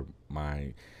or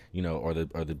my, or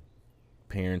the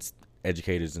parents,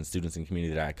 educators, and students and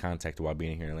community that I contacted while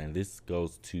being here in Atlanta. This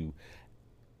goes to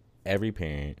every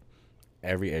parent,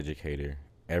 every educator,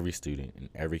 every student, and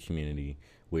every community,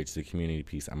 which the community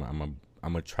piece, I'm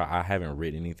gonna try. I haven't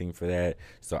written anything for that,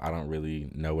 so I don't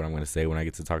really know what I'm gonna say when I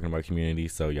get to talking about community,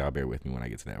 so y'all bear with me when I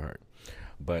get to that part.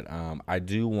 But I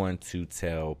do want to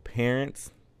tell parents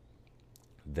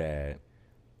that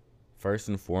first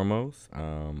and foremost,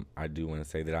 I do want to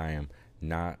say that I am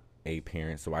not a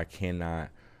parent, so I cannot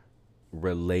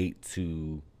relate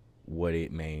to what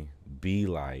it may be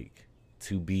like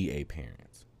to be a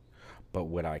parent. But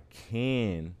what I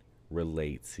can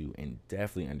relate to and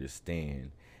definitely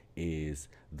understand is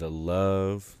the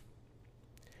love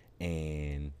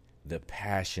and the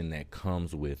passion that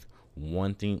comes with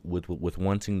wanting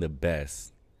the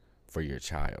best for your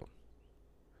child.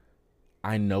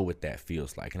 I know what that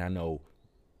feels like, and I know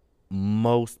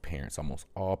most parents, almost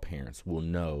all parents, will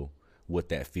know what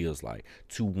that feels like,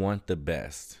 to want the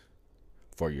best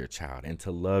for your child and to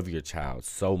love your child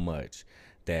so much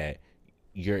that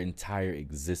your entire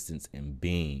existence and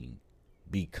being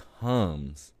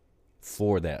becomes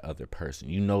for that other person.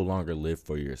 You no longer live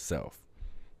for yourself.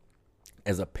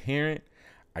 As a parent,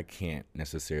 I can't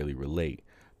necessarily relate,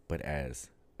 but as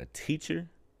a teacher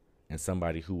and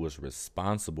somebody who was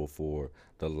responsible for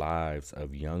the lives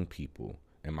of young people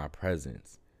in my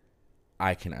presence,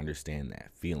 I can understand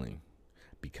that feeling.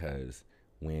 Because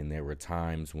when there were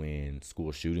times when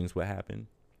school shootings would happen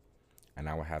and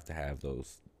I would have to have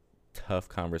those tough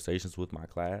conversations with my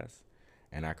class,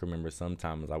 and I can remember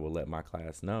sometimes I would let my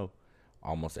class know,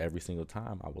 almost every single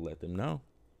time I would let them know.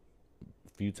 A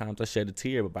few times I shed a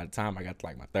tear, but by the time I got to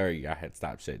like my third year, I had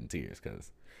stopped shedding tears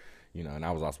because, and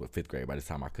I was also with fifth grade. By this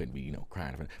time I couldn't be,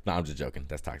 crying. No, I'm just joking.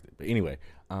 That's toxic. But anyway,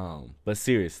 but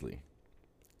seriously,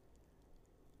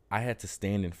 I had to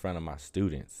stand in front of my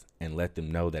students and let them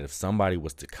know that if somebody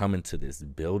was to come into this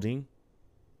building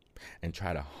and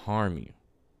try to harm you,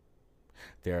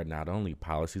 there are not only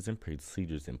policies and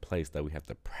procedures in place that we have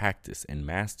to practice and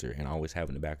master and always have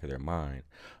in the back of their mind,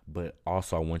 but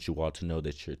also I want you all to know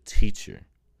that your teacher,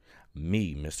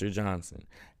 me, Mr. Johnson,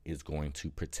 is going to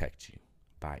protect you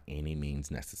by any means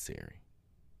necessary.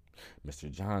 Mr.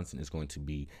 Johnson is going to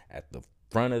be at the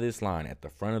front of this line, at the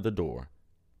front of the door,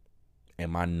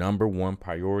 and my number one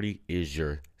priority is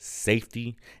your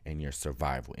safety and your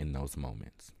survival in those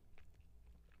moments.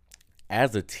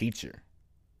 As a teacher,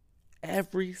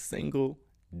 every single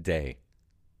day,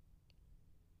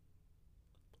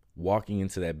 walking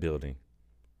into that building,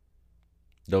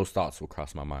 those thoughts will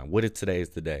cross my mind. What if today is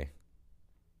the day?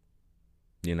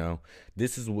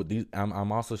 This is what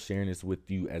I'm also sharing this with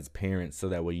you as parents so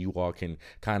that way you all can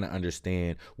kind of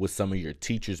understand what some of your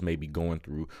teachers may be going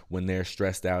through when they're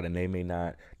stressed out and they may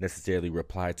not necessarily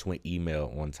reply to an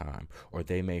email on time, or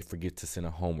they may forget to send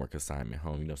a homework assignment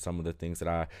home. Some of the things that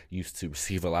I used to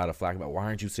receive a lot of flack about. Why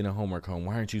aren't you sending homework home?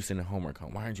 Why aren't you sending homework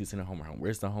home? Why aren't you sending homework home?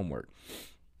 Where's the homework?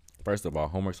 First of all,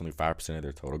 homework's only 5% of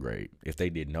their total grade. If they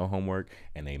did no homework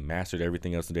and they mastered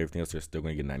everything else, they're still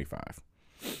going to get 95.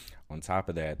 On top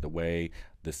of that,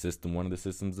 one of the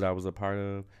systems that I was a part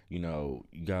of,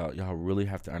 y'all really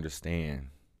have to understand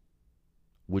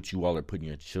what you all are putting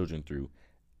your children through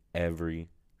every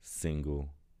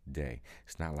single day.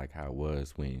 It's not like how it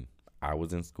was when I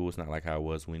was in school. It's not like how it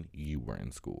was when you were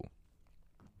in school.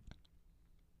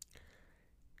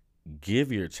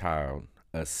 Give your child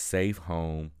a safe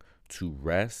home to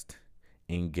rest,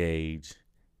 engage,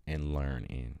 and learn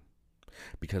in.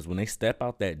 Because when they step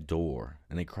out that door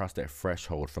and they cross that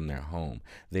threshold from their home,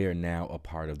 they are now a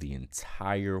part of the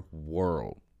entire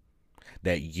world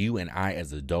that you and I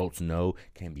as adults know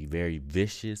can be very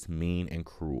vicious, mean, and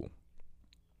cruel.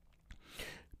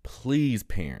 Please,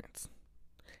 parents,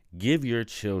 give your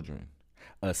children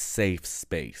a safe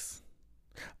space.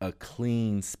 a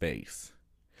clean space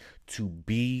to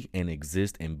be and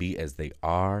exist and be as they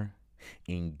are,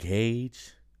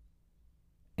 engage,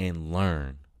 and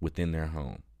learn within their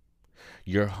home.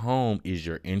 Your home is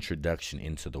your introduction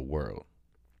into the world.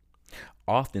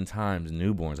 Oftentimes,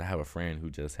 newborns, I have a friend who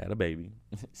just had a baby.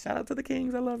 Shout out to the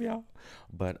Kings, I love y'all.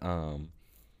 But I'm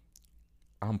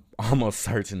almost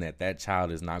certain that that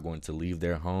child is not going to leave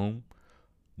their home,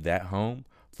 that home,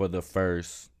 for the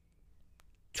first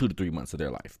 2 to 3 months of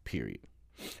their life, period.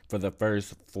 For the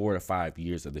first 4 to 5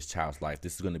 years of this child's life,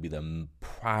 this is going to be the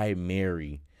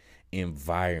primary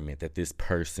environment that this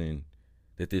person,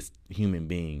 that this human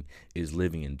being is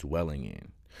living and dwelling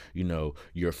in. You know,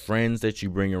 your friends that you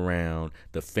bring around,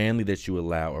 the family that you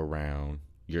allow around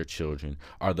your children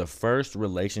are the first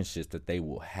relationships that they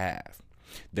will have.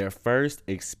 Their first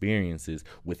experiences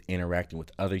with interacting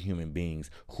with other human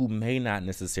beings who may not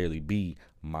necessarily be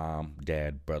mom,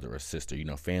 dad, brother, or sister. You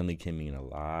know, family can mean a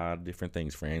lot of different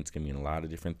things. Friends can mean a lot of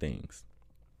different things.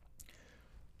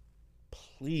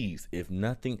 Please, if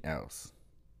nothing else,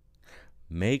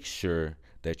 make sure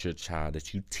that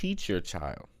that you teach your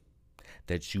child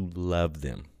that you love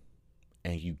them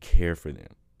and you care for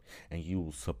them and you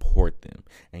will support them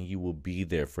and you will be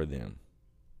there for them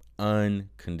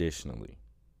unconditionally.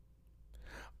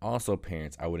 Also,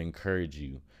 parents, I would encourage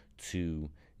you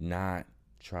to not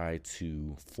try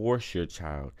to force your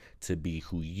child to be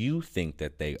who you think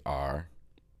that they are,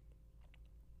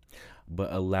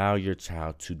 but allow your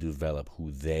child to develop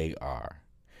who they are.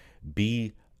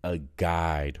 Be a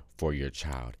guide for your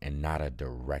child and not a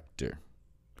director.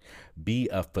 Be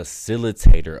a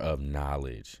facilitator of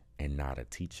knowledge and not a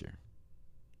teacher.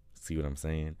 See what I'm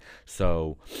saying?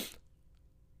 So,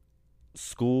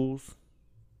 schools,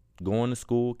 going to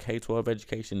school, K-12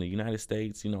 education in the United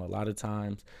States, you know, a lot of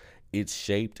times it's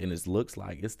shaped and it looks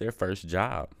like it's their first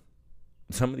job.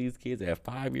 Some of these kids at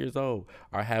 5 years old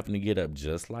are having to get up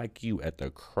just like you at the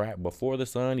crack before the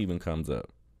sun even comes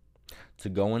up to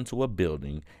go into a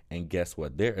building, and guess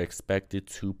what? They're expected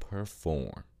to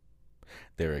perform.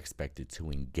 They're expected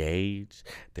to engage.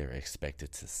 They're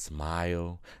expected to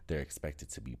smile. They're expected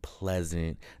to be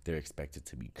pleasant. They're expected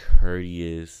to be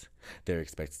courteous. They're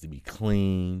expected to be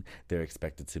clean. They're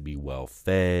expected to be well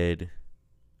fed.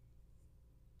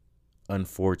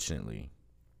 Unfortunately,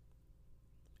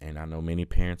 and I know many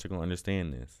parents are going to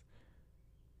understand this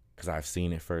because I've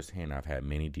seen it firsthand. I've had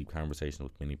many deep conversations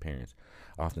with many parents.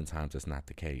 Oftentimes, it's not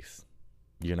the case.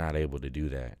 You're not able to do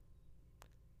that.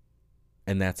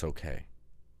 And that's okay.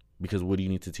 Because what do you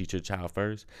need to teach your child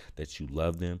first? That you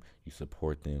love them, you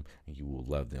support them, and you will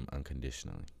love them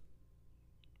unconditionally.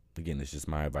 Again, it's just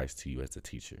my advice to you as a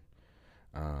teacher.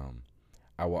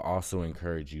 I will also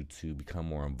encourage you to become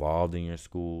more involved in your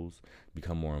schools,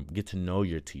 get to know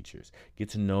your teachers, get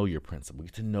to know your principal,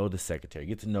 get to know the secretary,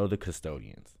 get to know the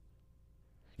custodians.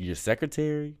 Your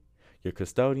secretary, your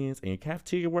custodians, and your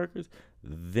cafeteria workers,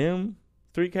 them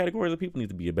 3 categories of people need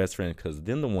to be your best friend, because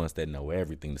they're the ones that know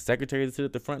everything. The secretary that sits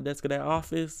at the front desk of that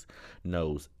office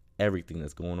knows everything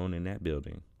that's going on in that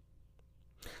building.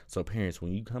 So parents,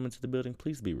 when you come into the building,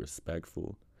 please be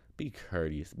respectful, be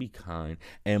courteous, be kind,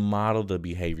 and model the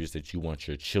behaviors that you want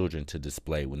your children to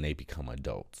display when they become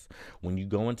adults. When you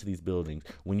go into these buildings,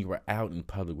 when you are out in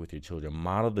public with your children,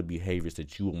 model the behaviors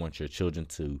that you want your children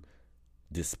to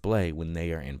display when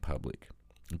they are in public.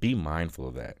 Be mindful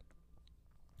of that.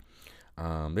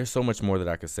 There's so much more that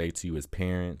I could say to you as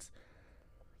parents,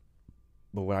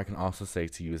 but what I can also say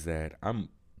to you is that I'm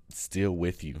still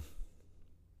with you.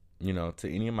 You know,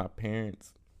 to any of my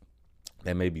parents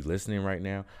that may be listening right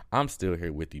now, I'm still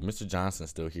here with you. Mr. Johnson's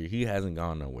still here. He hasn't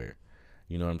gone nowhere.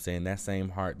 You know what I'm saying? That same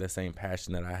heart, that same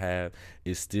passion that I have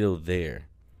is still there.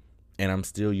 And I'm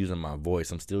still using my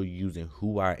voice. I'm still using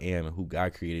who I am and who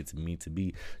God created me to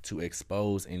be to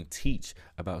expose and teach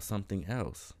about something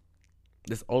else.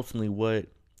 That's ultimately what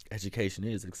education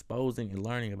is, exposing and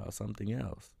learning about something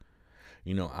else.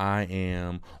 You know, I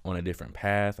am on a different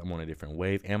path. I'm on a different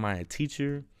wave. Am I a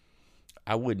teacher?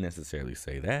 I wouldn't necessarily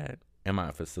say that. Am I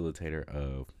a facilitator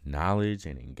of knowledge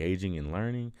and engaging and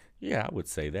learning? Yeah, I would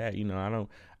say that. You know,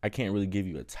 I can't really give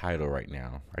you a title right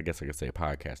now. I guess I could say a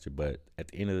podcaster, but at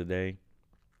the end of the day,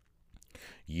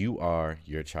 you are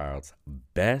your child's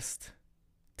best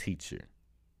teacher.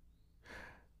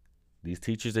 These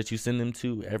teachers that you send them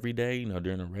to every day, you know,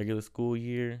 during a regular school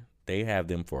year, they have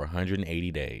them for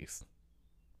 180 days.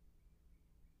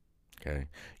 Okay?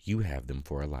 You have them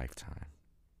for a lifetime.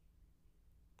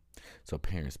 So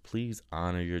parents, please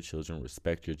honor your children,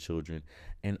 respect your children,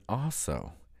 and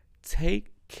also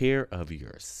take care of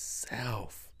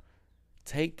yourself.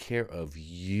 Take care of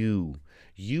you.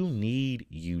 You need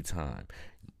you time.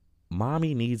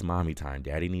 Mommy needs mommy time,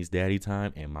 daddy needs daddy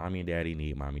time, and mommy and daddy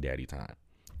need mommy daddy time.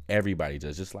 Everybody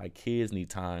does, just like kids need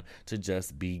time to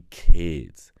just be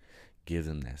kids. Give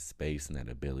them that space and that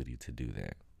ability to do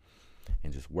that.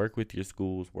 And just work with your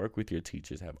schools, work with your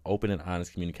teachers, have open and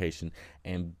honest communication,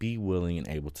 and be willing and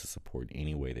able to support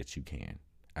any way that you can.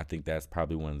 I think that's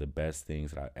probably one of the best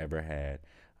things that I ever had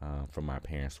from my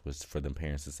parents, was for them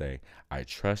parents to say, I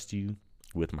trust you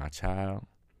with my child.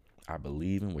 I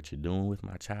believe in what you're doing with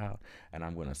my child, and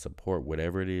I'm going to support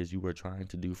whatever it is you were trying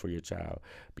to do for your child,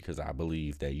 because I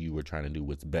believe that you were trying to do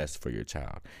what's best for your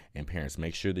child. And parents,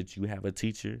 make sure that you have a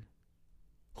teacher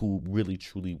who really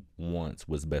truly wants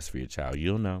what's best for your child.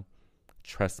 You'll know.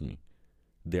 Trust me.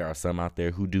 There are some out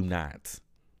there who do not.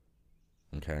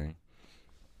 Okay?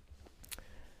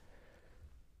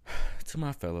 To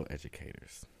my fellow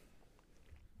educators,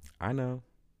 I know.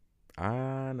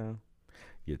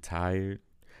 You're tired.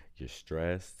 You're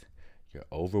stressed. You're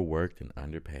overworked and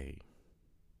underpaid.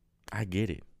 I get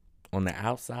it. On the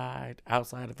outside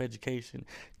of education,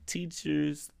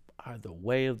 teachers are the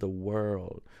way of the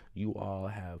world. You all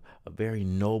have a very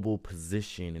noble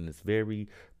position, and it's very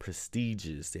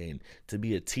prestigious. And to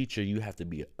be a teacher, you have to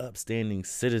be an upstanding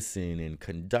citizen and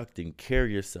conduct and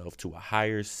carry yourself to a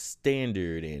higher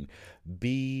standard and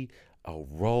be a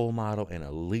role model and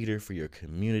a leader for your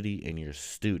community and your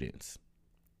students.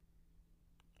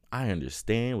 I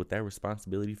understand what that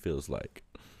responsibility feels like.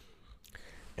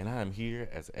 And I am here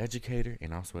as an educator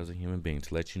and also as a human being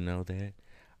to let you know that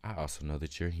I also know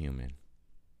that you're human.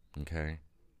 Okay?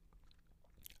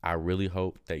 I really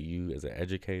hope that you, as an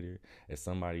educator, as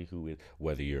somebody who is,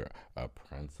 whether you're a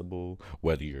principal,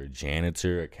 whether you're a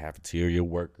janitor, a cafeteria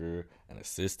worker, an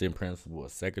assistant principal, a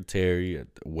secretary,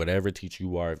 whatever teacher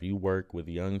you are, if you work with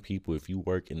young people, if you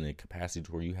work in the capacity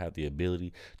where you have the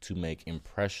ability to make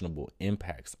impressionable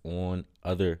impacts on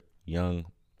other young,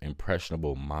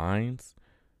 impressionable minds,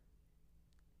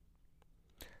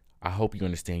 I hope you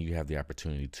understand you have the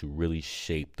opportunity to really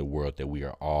shape the world that we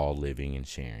are all living and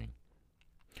sharing.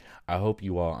 I hope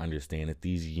you all understand that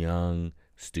these young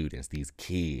students, these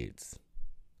kids,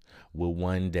 will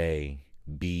one day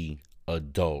be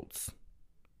adults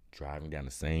driving down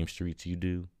the same streets you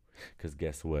do. Because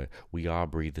guess what? We all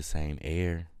breathe the same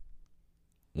air.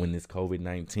 When this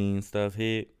COVID-19 stuff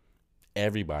hit,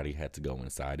 everybody had to go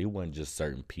inside. It wasn't just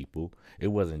certain people. It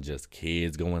wasn't just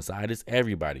kids go inside. It's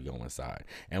everybody go inside.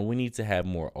 And we need to have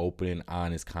more open and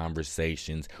honest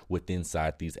conversations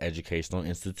inside these educational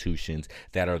institutions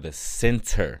that are the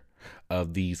center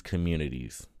of these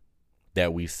communities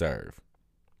that we serve.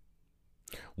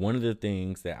 One of the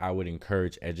things that I would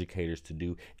encourage educators to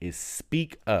do is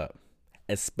speak up.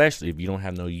 Especially if you don't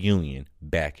have no union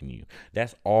backing you.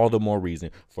 That's all the more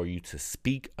reason for you to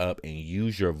speak up and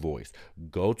use your voice.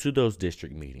 Go to those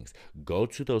district meetings. Go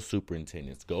to those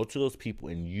superintendents. Go to those people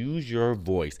and use your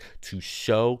voice to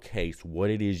showcase what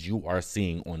it is you are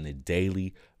seeing on the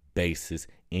daily basis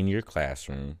in your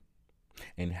classroom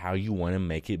and how you want to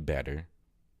make it better.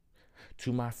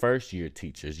 To my first year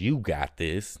teachers, you got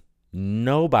this.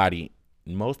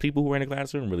 Most people who are in the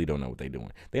classroom really don't know what they're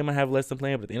doing. They might have a lesson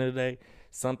plan, but at the end of the day,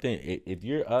 if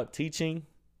you're up teaching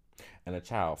and a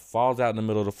child falls out in the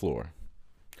middle of the floor,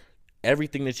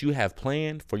 everything that you have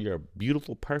planned for your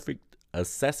beautiful, perfect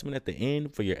assessment at the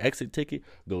end for your exit ticket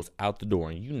goes out the door,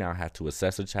 and you now have to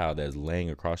assess a child that is laying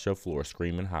across your floor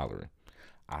screaming, hollering.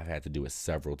 I've had to do it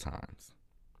several times.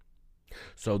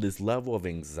 So this level of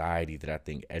anxiety that I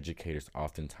think educators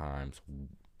oftentimes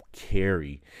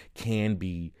carry can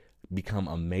become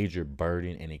a major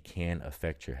burden, and it can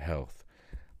affect your health.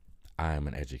 I am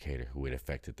an educator who it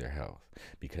affected their health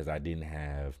because I didn't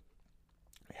have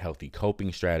healthy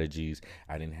coping strategies.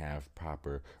 I didn't have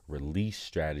proper release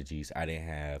strategies. I didn't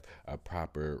have a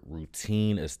proper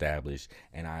routine established.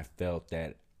 And I felt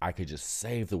that I could just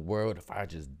save the world if I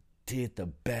just did the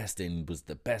best and was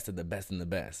the best and the best and the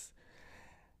best.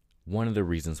 One of the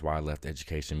reasons why I left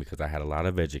education, because I had a lot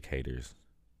of educators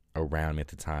around me at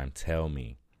the time tell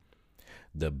me,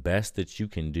 the best that you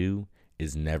can do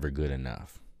is never good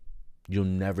enough. You'll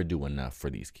never do enough for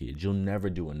these kids. You'll never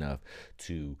do enough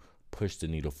to push the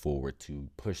needle forward, to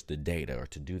push the data, or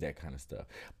to do that kind of stuff.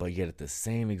 But yet at the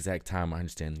same exact time, I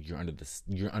understand you're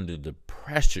under the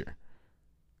pressure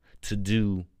to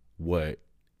do what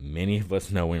many of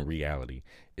us know in reality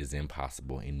is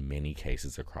impossible in many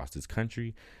cases across this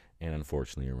country and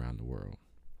unfortunately around the world.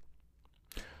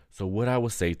 So what I will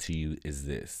say to you is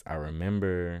this. I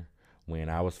remember when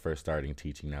I was first starting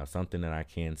teaching. Now, something that I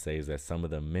can say is that some of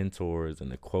the mentors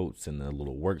and the quotes and the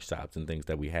little workshops and things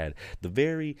that we had, the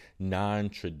very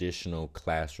non-traditional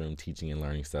classroom teaching and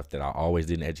learning stuff that I always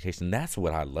did in education, that's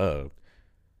what I loved.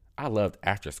 I loved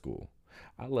after school.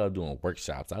 I love doing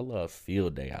workshops. I love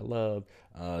field day. I love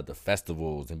the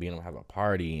festivals and being able to have a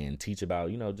party and teach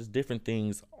about, just different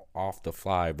things off the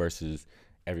fly versus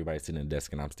everybody sitting at the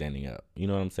desk and I'm standing up. You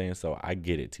know what I'm saying? So I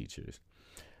get it, teachers.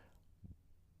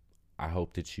 I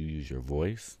hope that you use your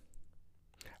voice.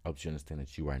 I hope you understand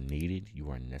that you are needed, you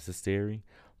are necessary.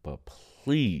 But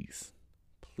please,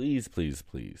 please, please,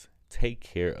 please take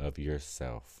care of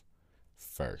yourself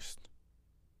first.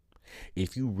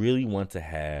 If you really want to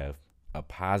have a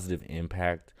positive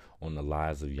impact on the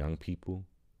lives of young people,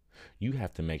 you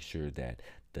have to make sure that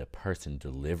the person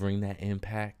delivering that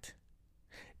impact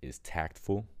is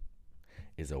tactful,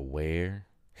 is aware,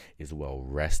 is well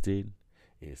rested,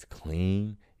 is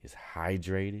clean, is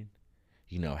hydrated,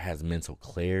 has mental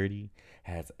clarity,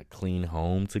 has a clean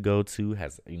home to go to,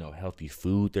 has, healthy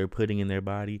food they're putting in their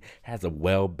body, has a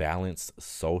well balanced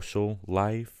social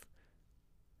life.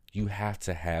 You have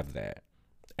to have that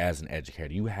as an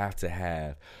educator. You have to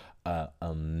have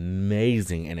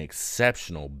amazing and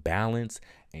exceptional balance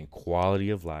and quality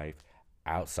of life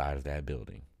outside of that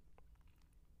building.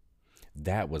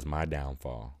 That was my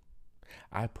downfall.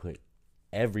 I put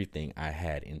everything I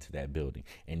had into that building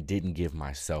and didn't give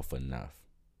myself enough.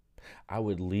 I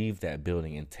would leave that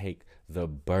building and take the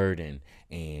burden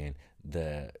and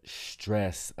the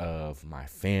stress of my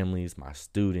families, my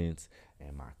students,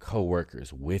 and my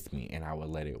coworkers with me, and I would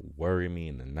let it worry me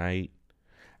in the night.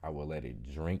 I would let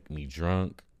it drink me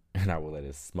drunk, and I would let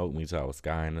it smoke me till I was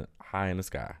high in the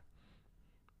sky.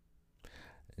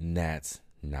 And that's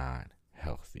not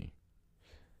healthy.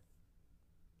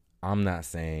 I'm not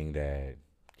saying that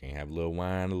you can't have a little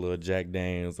wine, a little Jack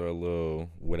Daniels, or a little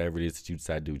whatever it is that you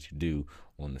decide to do what you do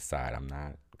on the side. I'm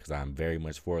not, because I'm very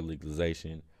much for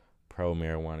legalization, pro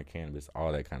marijuana, cannabis,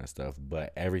 all that kind of stuff.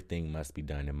 But everything must be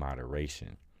done in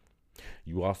moderation.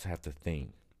 You also have to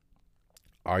think,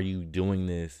 are you doing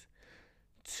this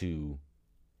to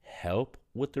help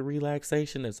with the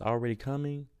relaxation that's already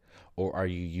coming? Or are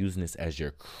you using this as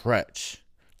your crutch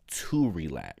to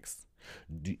relax?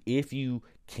 If you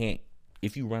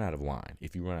run out of wine,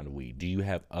 if you run out of weed, do you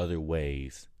have other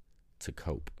ways to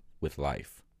cope with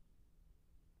life?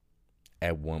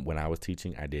 When I was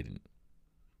teaching, I didn't.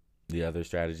 The other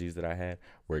strategies that I had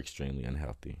were extremely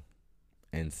unhealthy.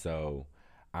 And so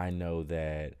I know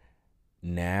that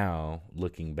now,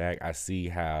 looking back, I see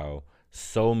how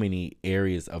so many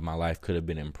areas of my life could have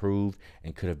been improved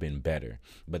and could have been better.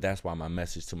 But that's why my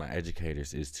message to my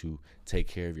educators is to take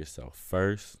care of yourself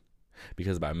first.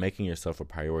 Because by making yourself a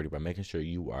priority, by making sure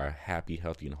you are happy,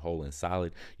 healthy, and whole and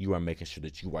solid, you are making sure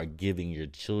that you are giving your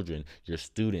children, your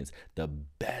students, the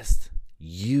best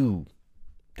you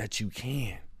that you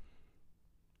can.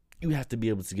 You have to be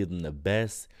able to give them the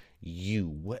best you,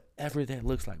 whatever that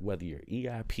looks like, whether you're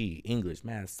EIP, English,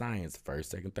 math, science, first,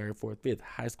 second, third, fourth, fifth,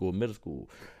 high school, middle school,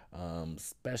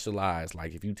 specialized,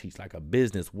 like if you teach like a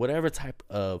business, whatever type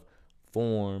of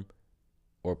form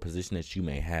or position that you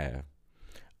may have.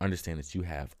 Understand that you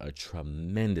have a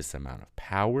tremendous amount of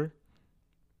power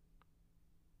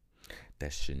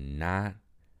that should not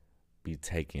be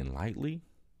taken lightly,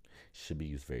 should be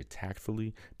used very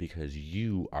tactfully, because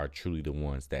you are truly the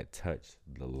ones that touch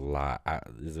the lot.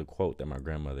 There's a quote that my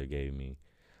grandmother gave me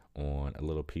on a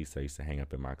little piece I used to hang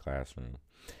up in my classroom.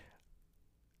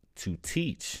 To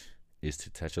teach is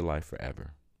to touch a life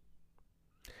forever.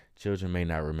 Children may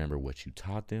not remember what you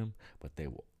taught them, but they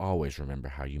will always remember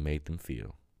how you made them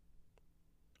feel.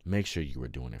 Make sure you were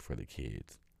doing it for the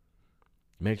kids.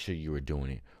 Make sure you were doing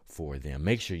it for them.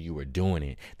 Make sure you were doing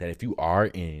it that if you are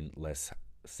in, let's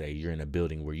say you're in a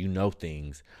building where you know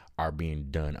things are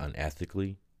being done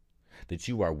unethically, that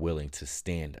you are willing to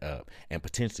stand up and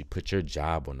potentially put your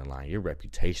job on the line, your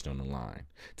reputation on the line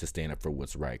to stand up for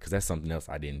what's right. Because that's something else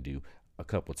I didn't do a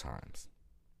couple times.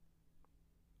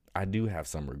 I do have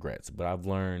some regrets, but I've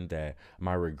learned that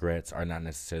my regrets are not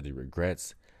necessarily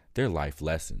regrets. They're life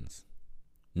lessons.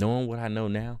 Knowing what I know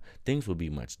now, things will be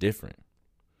much different.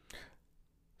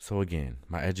 So again,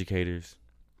 my educators,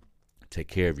 take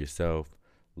care of yourself,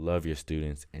 love your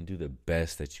students, and do the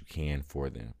best that you can for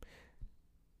them.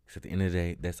 Because at the end of the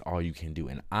day, that's all you can do.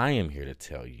 And I am here to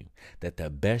tell you that the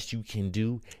best you can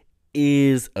do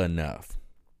is enough.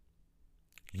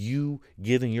 You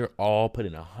giving your all,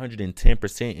 putting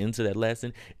 110% into that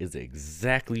lesson is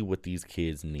exactly what these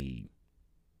kids need.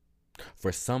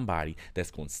 For somebody that's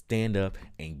going to stand up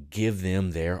and give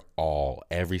them their all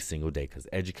every single day. Because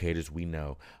educators, we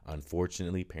know,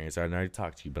 unfortunately, parents are not going to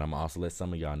talk to you, but I'm also let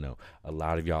some of y'all know, a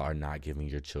lot of y'all are not giving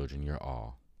your children your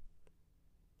all.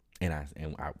 And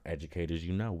our educators,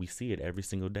 we see it every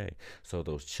single day. So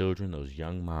those children, those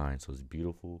young minds, those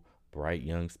beautiful, bright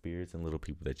young spirits and little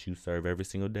people that you serve every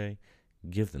single day,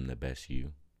 give them the best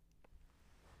you.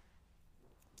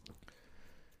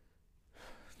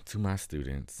 To my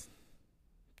students,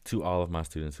 to all of my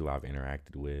students who I've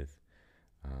interacted with,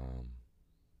 um,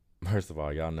 first of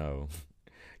all, y'all know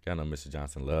Mr.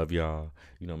 Johnson love y'all.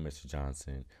 You know Mr.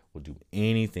 Johnson will do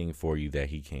anything for you that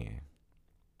he can.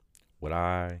 What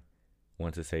I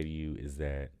want to say to you is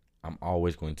that I'm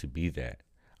always going to be that.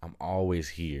 I'm always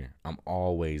here. I'm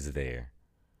always there.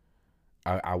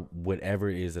 I whatever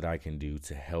it is that I can do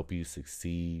to help you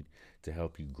succeed, to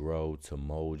help you grow, to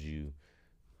mold you,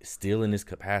 still in this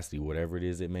capacity, whatever it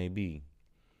is it may be,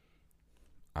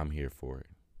 I'm here for it.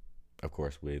 Of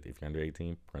course, with if you're under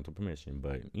 18, parental permission.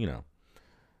 But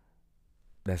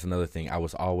that's another thing. I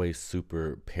was always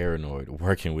super paranoid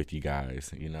working with you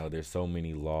guys. There's so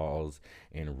many laws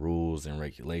and rules and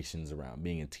regulations around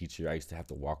being a teacher. I used to have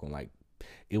to walk on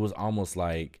it was almost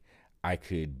like I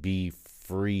could be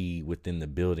free within the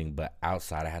building, but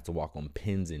outside I had to walk on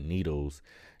pins and needles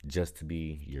just to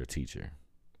be your teacher.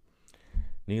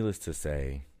 Needless to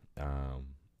say,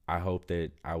 I hope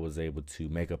that I was able to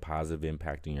make a positive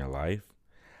impact in your life.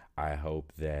 I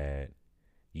hope that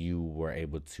you were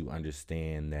able to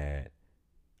understand that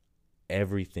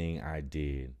everything I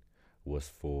did was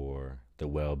for the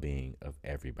well-being of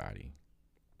everybody.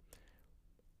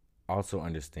 Also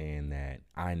understand that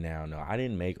I now know I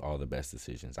didn't make all the best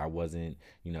decisions. I wasn't,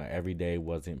 every day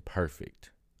wasn't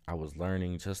perfect. I was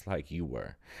learning just like you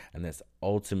were. And that's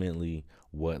ultimately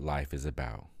what life is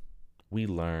about. We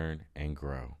learn and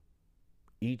grow.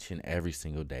 Each and every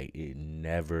single day, it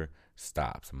never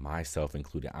stops, myself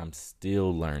included. I'm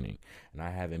still learning, and I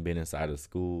haven't been inside of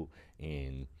school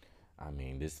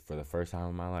this for the first time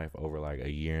in my life over like a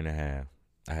year and a half.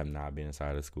 I have not been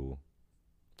inside of school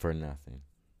for nothing,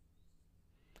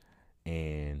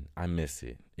 and I miss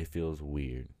it. It feels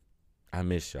weird. I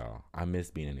miss y'all. I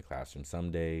miss being in the classroom.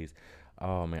 Some days,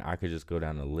 oh man, I could just go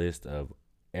down the list of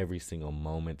every single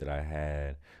moment that I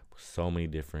had with so many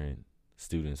different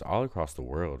students all across the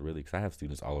world, really, because I have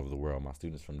students all over the world. My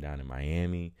students from down in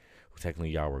Miami, who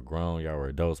technically y'all were grown, y'all were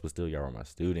adults, but still y'all were my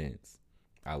students.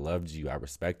 I loved you. I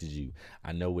respected you.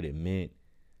 I know what it meant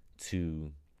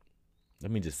to,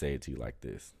 let me just say it to you like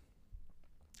this.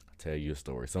 I'll tell you a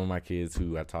story. Some of my kids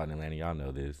who I taught in Atlanta, y'all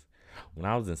know this. When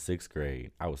I was in 6th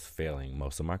grade, I was failing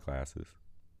most of my classes.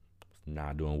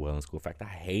 Not doing well in school. In fact, I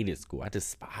hated school. I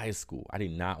despised school. I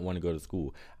did not want to go to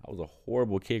school. I was a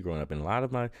horrible kid growing up. And I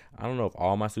don't know if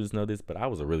all my students know this, but I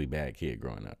was a really bad kid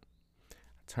growing up. I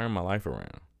turned my life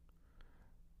around.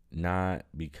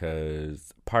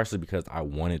 Partially because I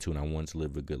wanted to and I wanted to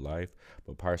live a good life,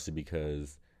 but partially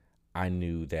because I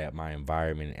knew that my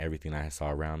environment and everything I saw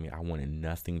around me, I wanted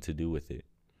nothing to do with it.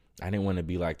 I didn't want to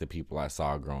be like the people I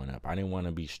saw growing up. I didn't want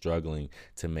to be struggling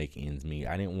to make ends meet.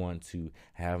 I didn't want to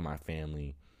have my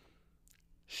family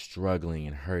struggling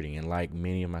and hurting. And like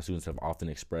many of my students have often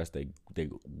expressed,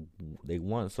 they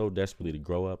want so desperately to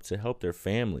grow up to help their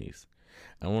families.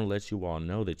 I want to let you all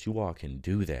know that you all can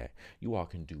do that. You all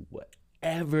can do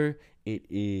whatever it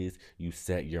is you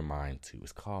set your mind to.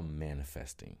 It's called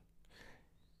manifesting.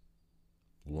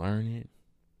 Learn it,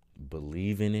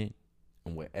 believe in it.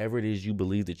 And whatever it is you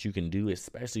believe that you can do,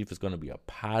 especially if it's going to be a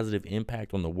positive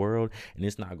impact on the world and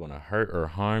it's not going to hurt or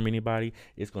harm anybody,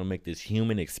 it's going to make this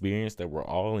human experience that we're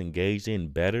all engaged in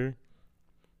better,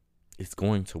 it's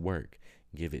going to work.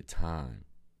 Give it time.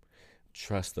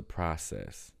 Trust the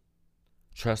process.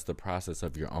 Trust the process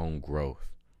of your own growth.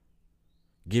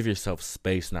 Give yourself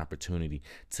space and opportunity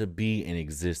to be and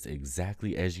exist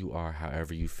exactly as you are,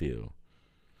 however you feel.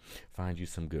 Find you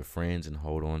some good friends and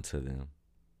hold on to them.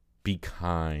 Be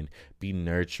kind, be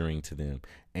nurturing to them.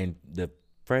 And the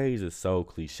phrase is so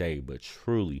cliche, but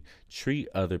truly treat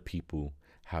other people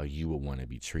how you would want to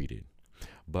be treated.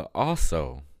 But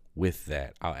also with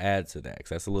that, I'll add to that, because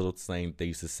that's a little thing they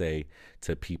used to say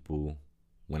to people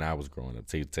when I was growing up.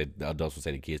 The adults would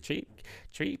say to kids,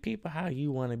 treat people how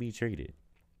you want to be treated.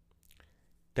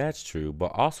 That's true,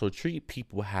 but also treat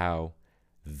people how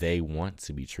they want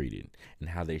to be treated and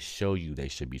how they show you they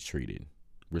should be treated.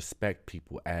 Respect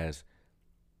people as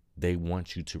they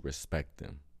want you to respect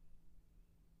them.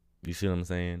 You see what I'm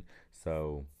saying?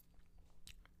 So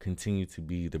continue to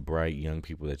be the bright young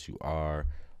people that you are.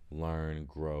 Learn,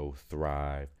 grow,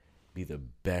 thrive. Be the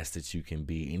best that you can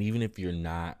be. And even if you're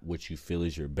not what you feel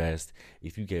is your best,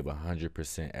 if you gave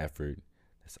 100% effort,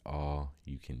 that's all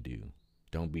you can do.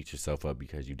 Don't beat yourself up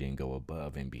because you didn't go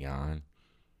above and beyond.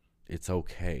 It's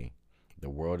okay. The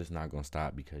world is not going to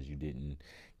stop because you didn't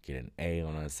get an A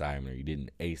on an assignment, or you didn't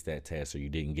ace that test, or you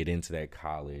didn't get into that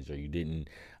college, or you didn't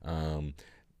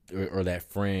or that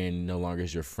friend no longer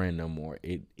is your friend no more.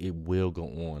 It will go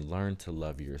on. Learn to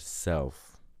love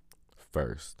yourself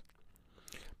first.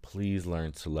 Please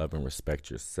learn to love and respect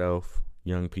yourself,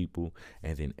 young people,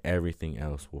 and then everything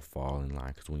else will fall in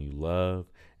line. Because when you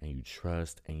love and you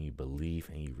trust and you believe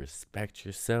and you respect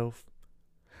yourself,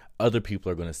 other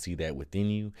people are going to see that within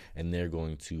you, and they're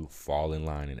going to fall in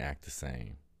line and act the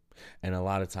same. And a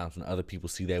lot of times when other people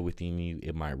see that within you,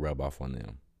 it might rub off on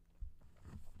them.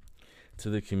 To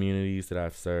the communities that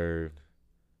I've served,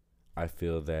 I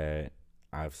feel that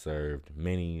I've served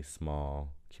many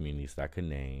small communities that I could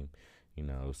name,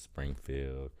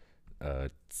 Springfield,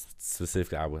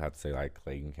 specifically I would have to say like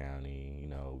Clayton County,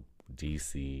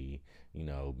 DC,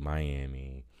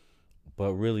 Miami.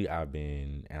 But really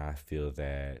and I feel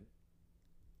that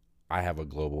I have a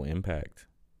global impact.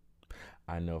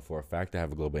 I know for a fact I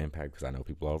have a global impact because I know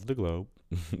people all over the globe.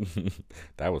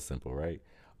 That was simple, right?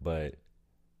 But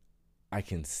I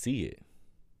can see it.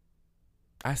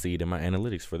 I see it in my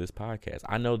analytics for this podcast.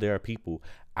 I know there are people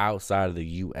outside of the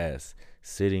U.S.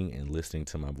 sitting and listening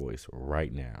to my voice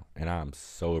right now. And I'm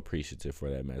so appreciative for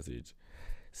that message.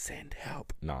 Send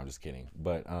help. No, I'm just kidding.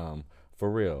 But for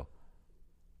real,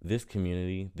 this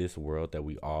community, this world that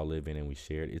we all live in and we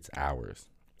share, it's ours.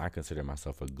 I consider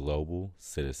myself a global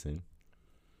citizen.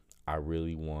 I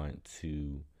really want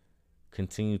to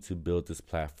continue to build this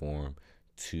platform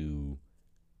to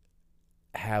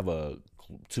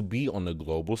be on the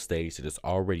global stage that it's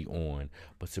already on,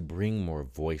 but to bring more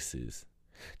voices,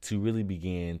 to really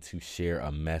begin to share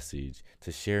a message,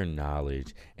 to share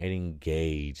knowledge and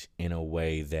engage in a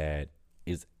way that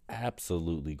is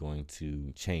absolutely going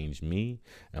to change me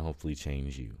and hopefully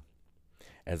change you.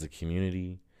 As a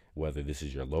community, whether this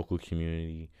is your local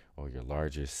community or your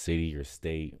largest city or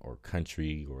state or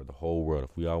country or the whole world,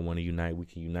 if we all want to unite, we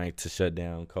can unite to shut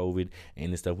down COVID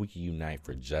and this stuff. We can unite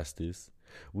for justice.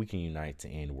 We can unite to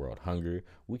end world hunger.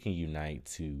 We can unite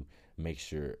to make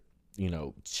sure,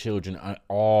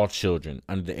 all children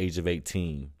under the age of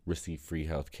 18 receive free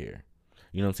health care.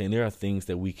 You know what I'm saying? There are things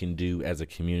that we can do as a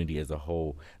community as a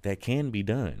whole that can be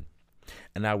done.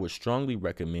 And I would strongly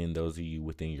recommend those of you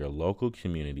within your local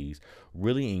communities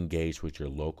really engage with your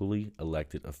locally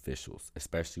elected officials,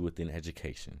 especially within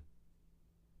education.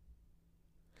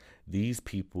 These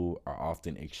people are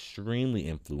often extremely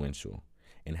influential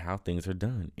in how things are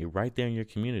done. It's right there in your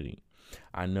community.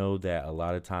 I know that a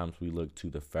lot of times we look to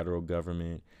the federal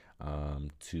government,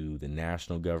 to the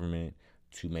national government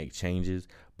to make changes,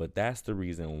 but that's the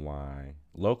reason why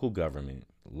local government,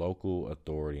 local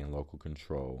authority, and local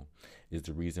control is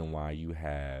the reason why you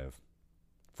have,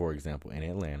 for example, in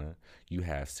Atlanta, you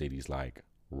have cities like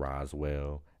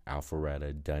Roswell,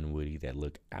 Alpharetta, Dunwoody that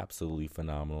look absolutely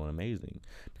phenomenal and amazing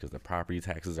because the property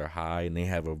taxes are high and they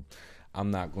have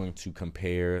I'm not going to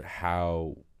compare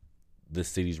how the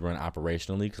cities run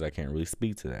operationally because I can't really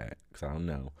speak to that because I don't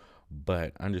know,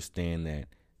 but understand that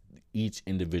each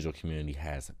individual community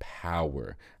has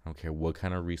power. I don't care what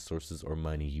kind of resources or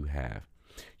money you have.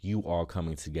 You all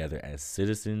coming together as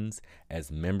citizens,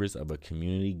 as members of a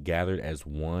community, gathered as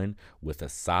one with a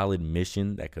solid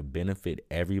mission that could benefit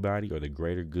everybody or the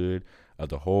greater good of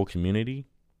the whole community.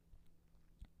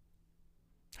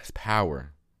 There's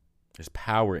power. There's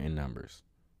power in numbers.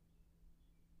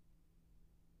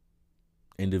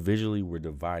 Individually, we're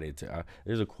divided.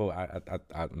 There's a quote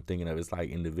I'm thinking of. It's like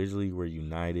individually, we're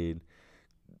united.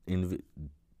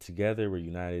 Together, we're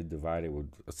united. Divided, we're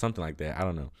something like that. I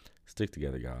don't know. Stick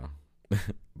together, y'all.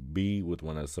 Be with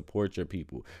one another. Support your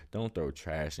people. Don't throw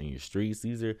trash in your streets.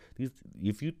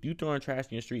 If you throwing trash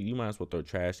in your street, you might as well throw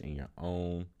trash in your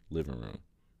own living room.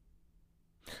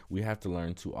 We have to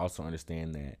learn to also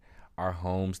understand that our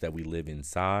homes that we live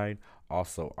inside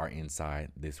also are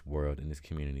inside this world and this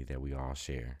community that we all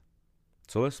share.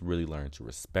 So let's really learn to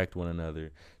respect one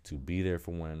another, to be there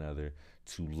for one another,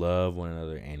 to love one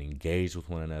another and engage with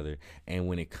one another. And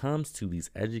when it comes to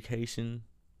these educational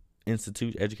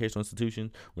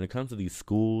institutions, when it comes to these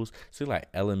schools, say like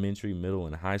elementary, middle,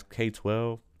 and high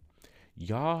K-12,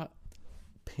 y'all,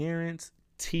 parents,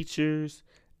 teachers,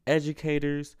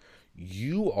 educators,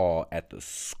 you all at the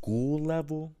school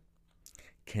level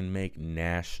can make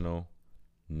national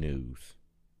news,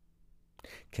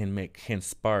 can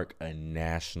spark a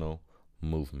national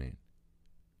movement.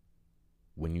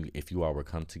 If you all would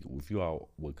come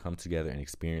together and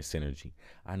experience synergy.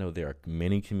 I know there are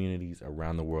many communities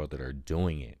around the world that are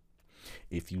doing it.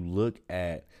 If you look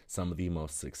at some of the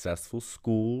most successful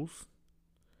schools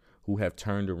who have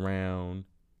turned around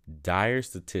dire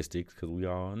statistics, because we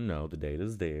all know the data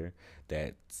is there,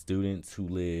 that students who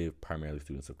live, primarily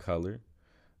students of color,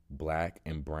 Black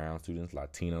and brown students,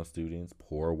 Latino students,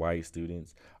 poor white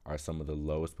students are some of the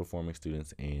lowest performing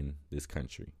students in this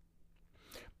country.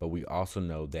 But we also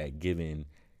know that given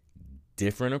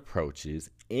different approaches,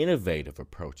 innovative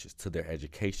approaches to their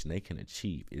education, they can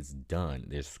achieve. It's done.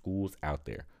 There's schools out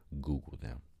there. Google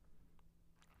them.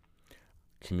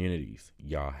 Communities,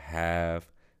 y'all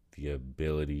have the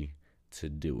ability to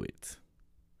do it.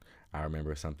 I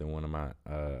remember something one of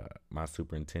my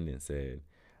superintendents said.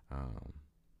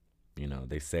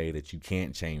 They say that you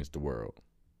can't change the world.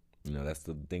 That's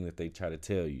the thing that they try to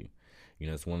tell you.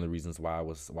 It's one of the reasons why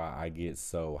I get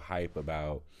so hype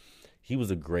about. He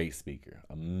was a great speaker,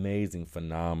 amazing,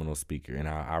 phenomenal speaker, and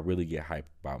I really get hyped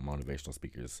about motivational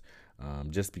speakers,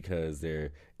 just because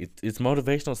it's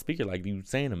motivational speaker. Like, you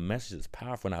saying a message is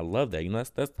powerful, and I love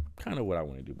that. That's kind of what I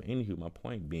want to do. But anywho, my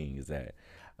point being is that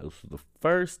this was the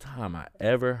first time I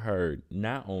ever heard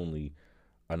not only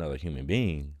another human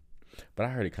being, but I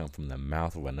heard it come from the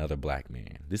mouth of another black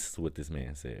man. This is what this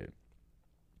man said.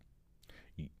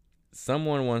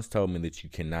 Someone once told me that you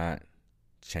cannot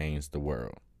change the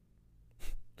world.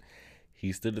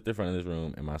 He stood at the front of this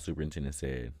room, and my superintendent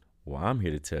said, well, I'm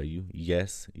here to tell you,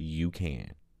 yes, you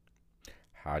can.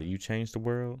 How do you change the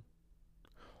world?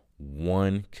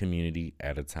 One community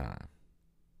at a time.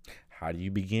 How do you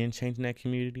begin changing that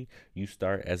community? You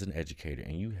start as an educator,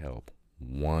 and you help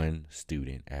one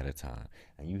student at a time,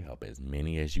 and you help as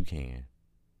many as you can.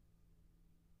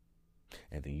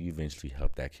 And then you eventually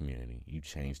help that community. You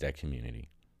change that community.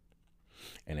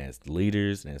 And as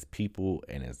leaders, and as people,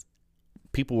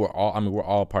 we're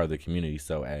all part of the community.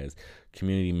 So as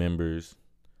community members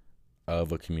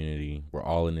of a community, we're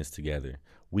all in this together.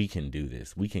 We can do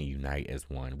this. We can unite as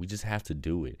one. We just have to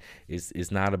do it.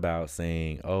 It's not about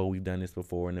saying, oh, we've done this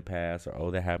before in the past, or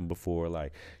oh, that happened before.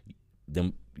 Like,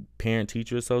 the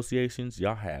parent-teacher associations,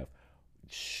 y'all have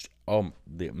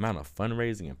the amount of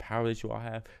fundraising and power that you all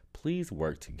have. Please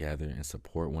work together and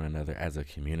support one another as a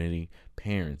community.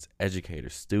 Parents,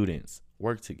 educators, students,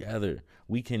 work together.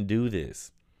 We can do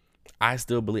this. I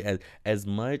still believe, as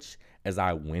much as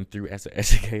I went through as an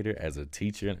educator, as a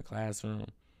teacher in a classroom,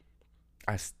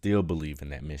 I still believe in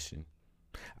that mission.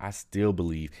 I still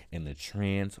believe in the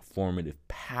transformative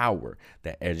power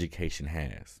that education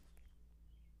has.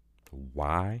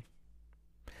 Why?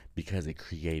 Because it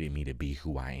created me to be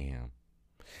who I am.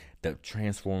 The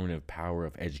transformative power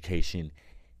of education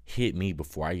hit me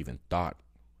before I even thought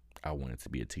I wanted to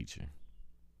be a teacher.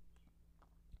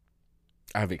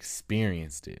 I've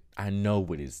experienced it. I know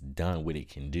what it's done, what it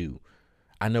can do.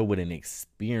 I know what an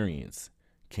experience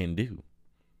can do.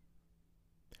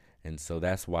 And so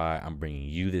that's why I'm bringing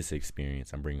you this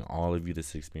experience. I'm bringing all of you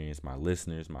this experience, my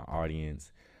listeners, my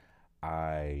audience.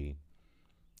 I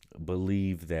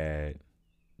believe that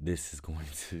this is going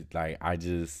to,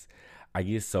 I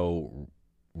get so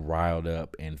riled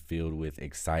up and filled with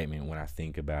excitement when I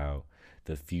think about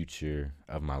the future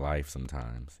of my life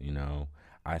sometimes.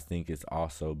 I think it's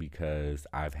also because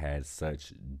I've had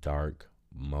such dark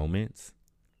moments.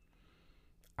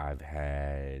 I've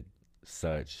had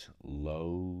such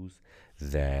lows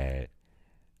that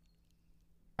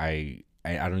I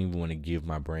don't even want to give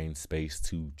my brain space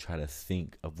to try to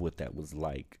think of what that was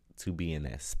like to be in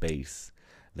that space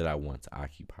that I once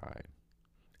occupied.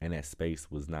 And that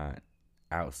space was not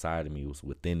outside of me, it was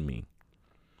within me.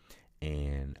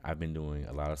 And I've been doing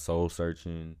a lot of soul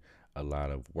searching, a lot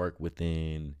of work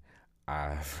within.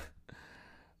 Like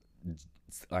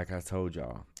I told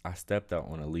y'all, I stepped out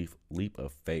on a leap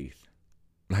of faith,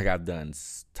 like I've done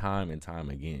time and time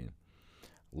again.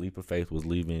 Leap of faith was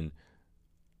leaving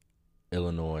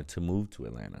Illinois to move to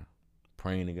Atlanta,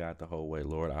 praying to God the whole way.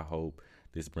 Lord, I hope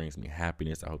this brings me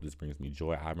happiness. I hope this brings me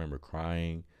joy. I remember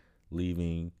crying,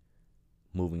 leaving,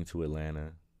 moving to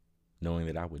Atlanta, knowing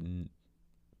that I would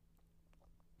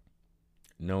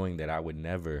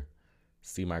never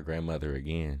see my grandmother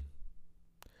again.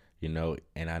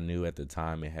 And I knew at the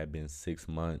time it had been 6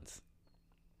 months,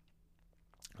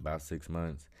 about 6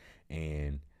 months.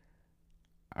 And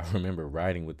I remember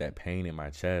riding with that pain in my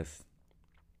chest.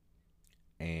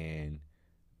 And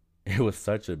it was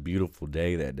such a beautiful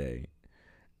day that day.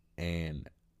 And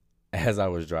as I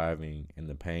was driving and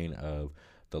the pain of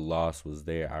the loss was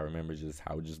there, I remember just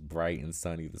how just bright and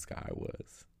sunny the sky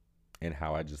was, and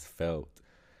how I just felt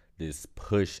this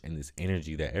push and this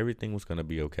energy that everything was going to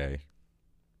be okay.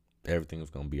 Everything was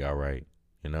going to be all right,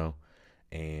 And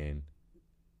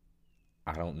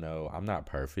I don't know. I'm not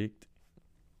perfect.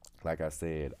 Like I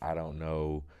said, I don't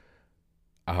know.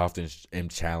 I often am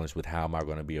challenged with, how am I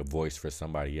going to be a voice for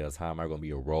somebody else? How am I going to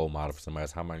be a role model for somebody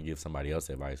else? How am I going to give somebody else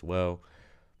advice? Well,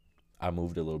 I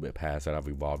moved a little bit past that. I've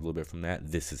evolved a little bit from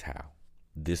that. This is how.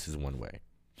 this is one way.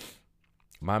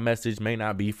 My message may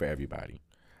not be for everybody.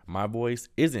 My voice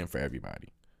isn't for everybody.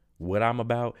 What I'm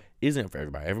about isn't for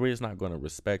everybody. Everybody's not going to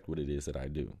respect what it is that I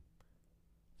do.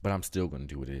 But I'm still going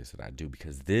to do what it is that I do,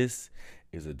 because this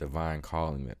is a divine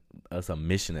calling, that's a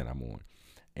mission that I'm on.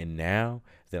 And now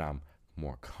that I'm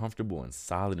more comfortable and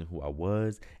solid in who I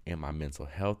was, and my mental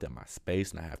health and my space,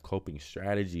 and I have coping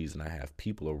strategies, and I have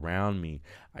people around me,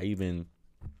 I even,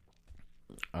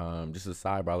 just a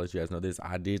sidebar, I'll let you guys know this,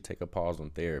 I did take a pause on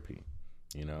therapy.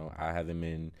 I haven't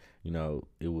been,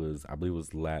 it was, I believe it was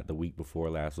the week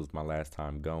before last was my last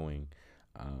time going,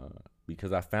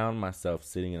 because I found myself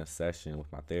sitting in a session with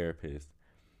my therapist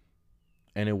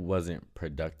and it wasn't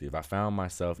productive. I found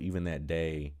myself even that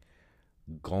day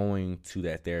going to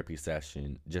that therapy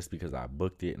session just because I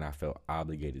booked it and I felt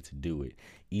obligated to do it,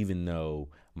 even though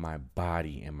my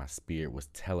body and my spirit was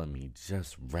telling me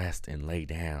just rest and lay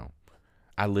down.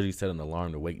 I literally set an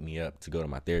alarm to wake me up to go to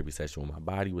my therapy session when my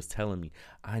body was telling me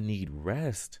I need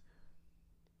rest.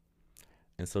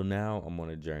 And so now I'm on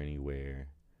a journey where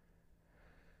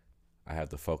I have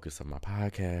the focus of my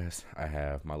podcast. I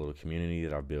have my little community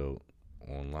that I built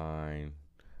online,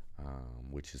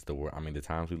 which is the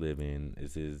times we live in.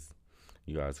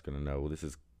 You guys are going to know, this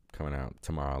is coming out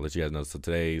tomorrow. I'll let you guys know. So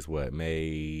today's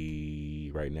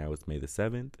May, right now it's May the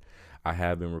 7th. I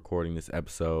have been recording this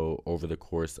episode over the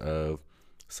course of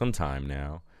some time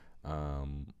now.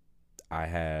 I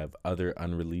have other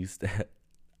unreleased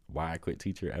Why I Quit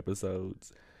Teacher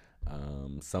episodes.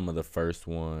 Some of the first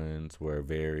ones were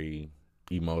very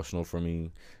emotional for me,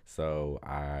 so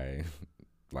I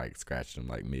scratched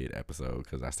them mid episode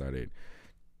because I started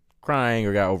crying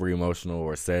or got over emotional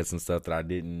or said some stuff that I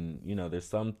didn't. There's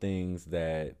some things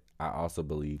that I also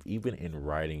believe, even in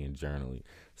writing and journaling,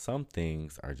 some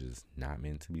things are just not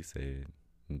meant to be said,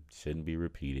 shouldn't be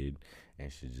repeated,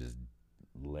 and should just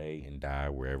lay and die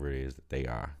wherever it is that they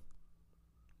are.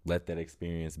 Let that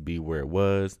experience be where it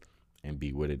was and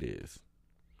be what it is.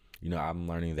 I'm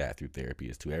learning that through therapy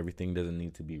is too. Everything doesn't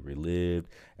need to be relived.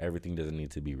 Everything doesn't need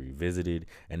to be revisited.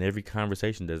 And every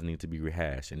conversation doesn't need to be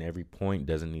rehashed. And every point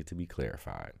doesn't need to be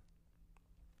clarified.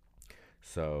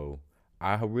 So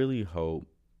I really hope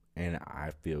and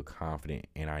I feel confident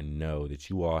and I know that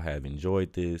you all have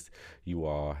enjoyed this. You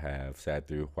all have sat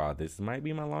through, while this might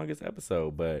be my longest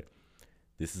episode, but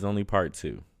this is only part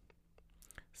 2.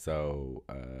 So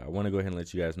I want to go ahead and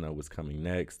let you guys know what's coming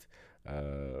next.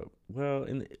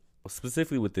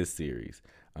 Specifically with this series,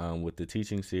 with the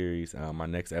teaching series, my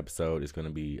next episode is going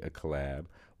to be a collab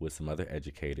with some other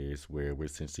educators where we're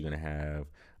essentially going to have,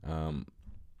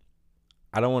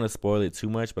 I don't want to spoil it too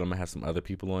much, but I'm going to have some other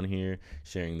people on here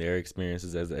sharing their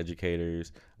experiences as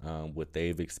educators, what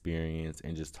they've experienced,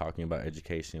 and just talking about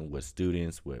education with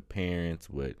students, with parents,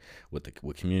 what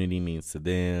community means to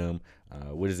them.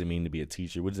 What does it mean to be a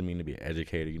teacher? What does it mean to be an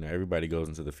educator? Everybody goes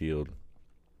into the field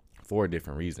for a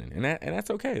different reason, and that's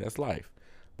okay. That's life.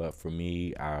 But for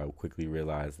me, I quickly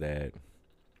realized that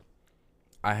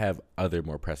I have other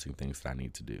more pressing things that I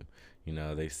need to do.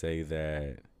 They say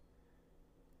that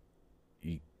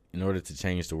in order to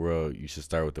change the world, you should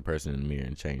start with the person in the mirror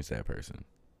and change that person.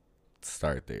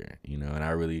 Start there, and I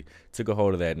really took a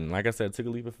hold of that. And like I said, took a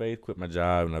leap of faith, quit my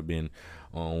job, and I've been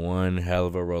on one hell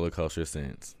of a roller coaster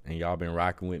since. And y'all been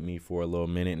rocking with me for a little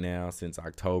minute now, since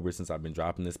October, since I've been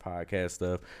dropping this podcast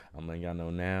stuff. I'm letting y'all know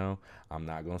now, I'm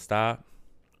not going to stop.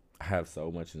 I have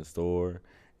so much in store.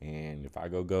 And if I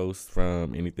go ghost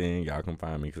from anything, y'all can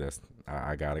find me, because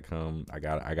I gotta come. I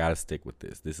gotta stick with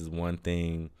this. This is one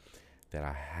thing that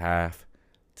I have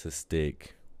to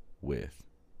stick with.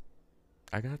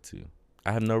 I got to.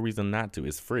 I have no reason not to.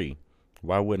 It's free.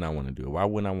 Why wouldn't I want to do it? Why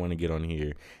wouldn't I want to get on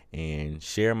here and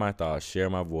share my thoughts, share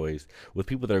my voice with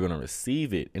people that are going to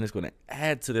receive it, and it's going to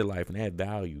add to their life and add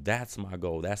value? That's my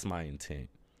goal. That's my intent.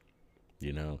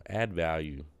 Add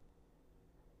value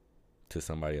to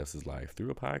somebody else's life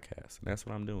through a podcast. And that's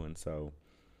what I'm doing. So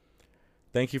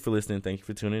thank you for listening. Thank you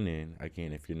for tuning in.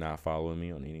 Again, if you're not following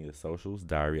me on any of the socials,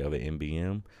 Diary of an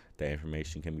MBM, that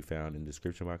information can be found in the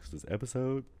description box of this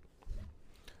episode.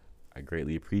 I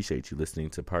greatly appreciate you listening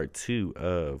to part 2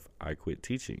 of I Quit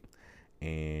Teaching.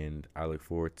 And I look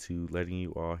forward to letting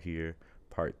you all hear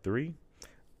part 3.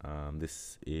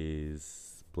 This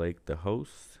is Blake, the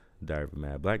host, Diary of a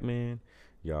Mad Black Man.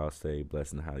 Y'all stay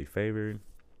blessed and highly favored.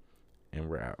 And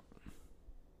we're out.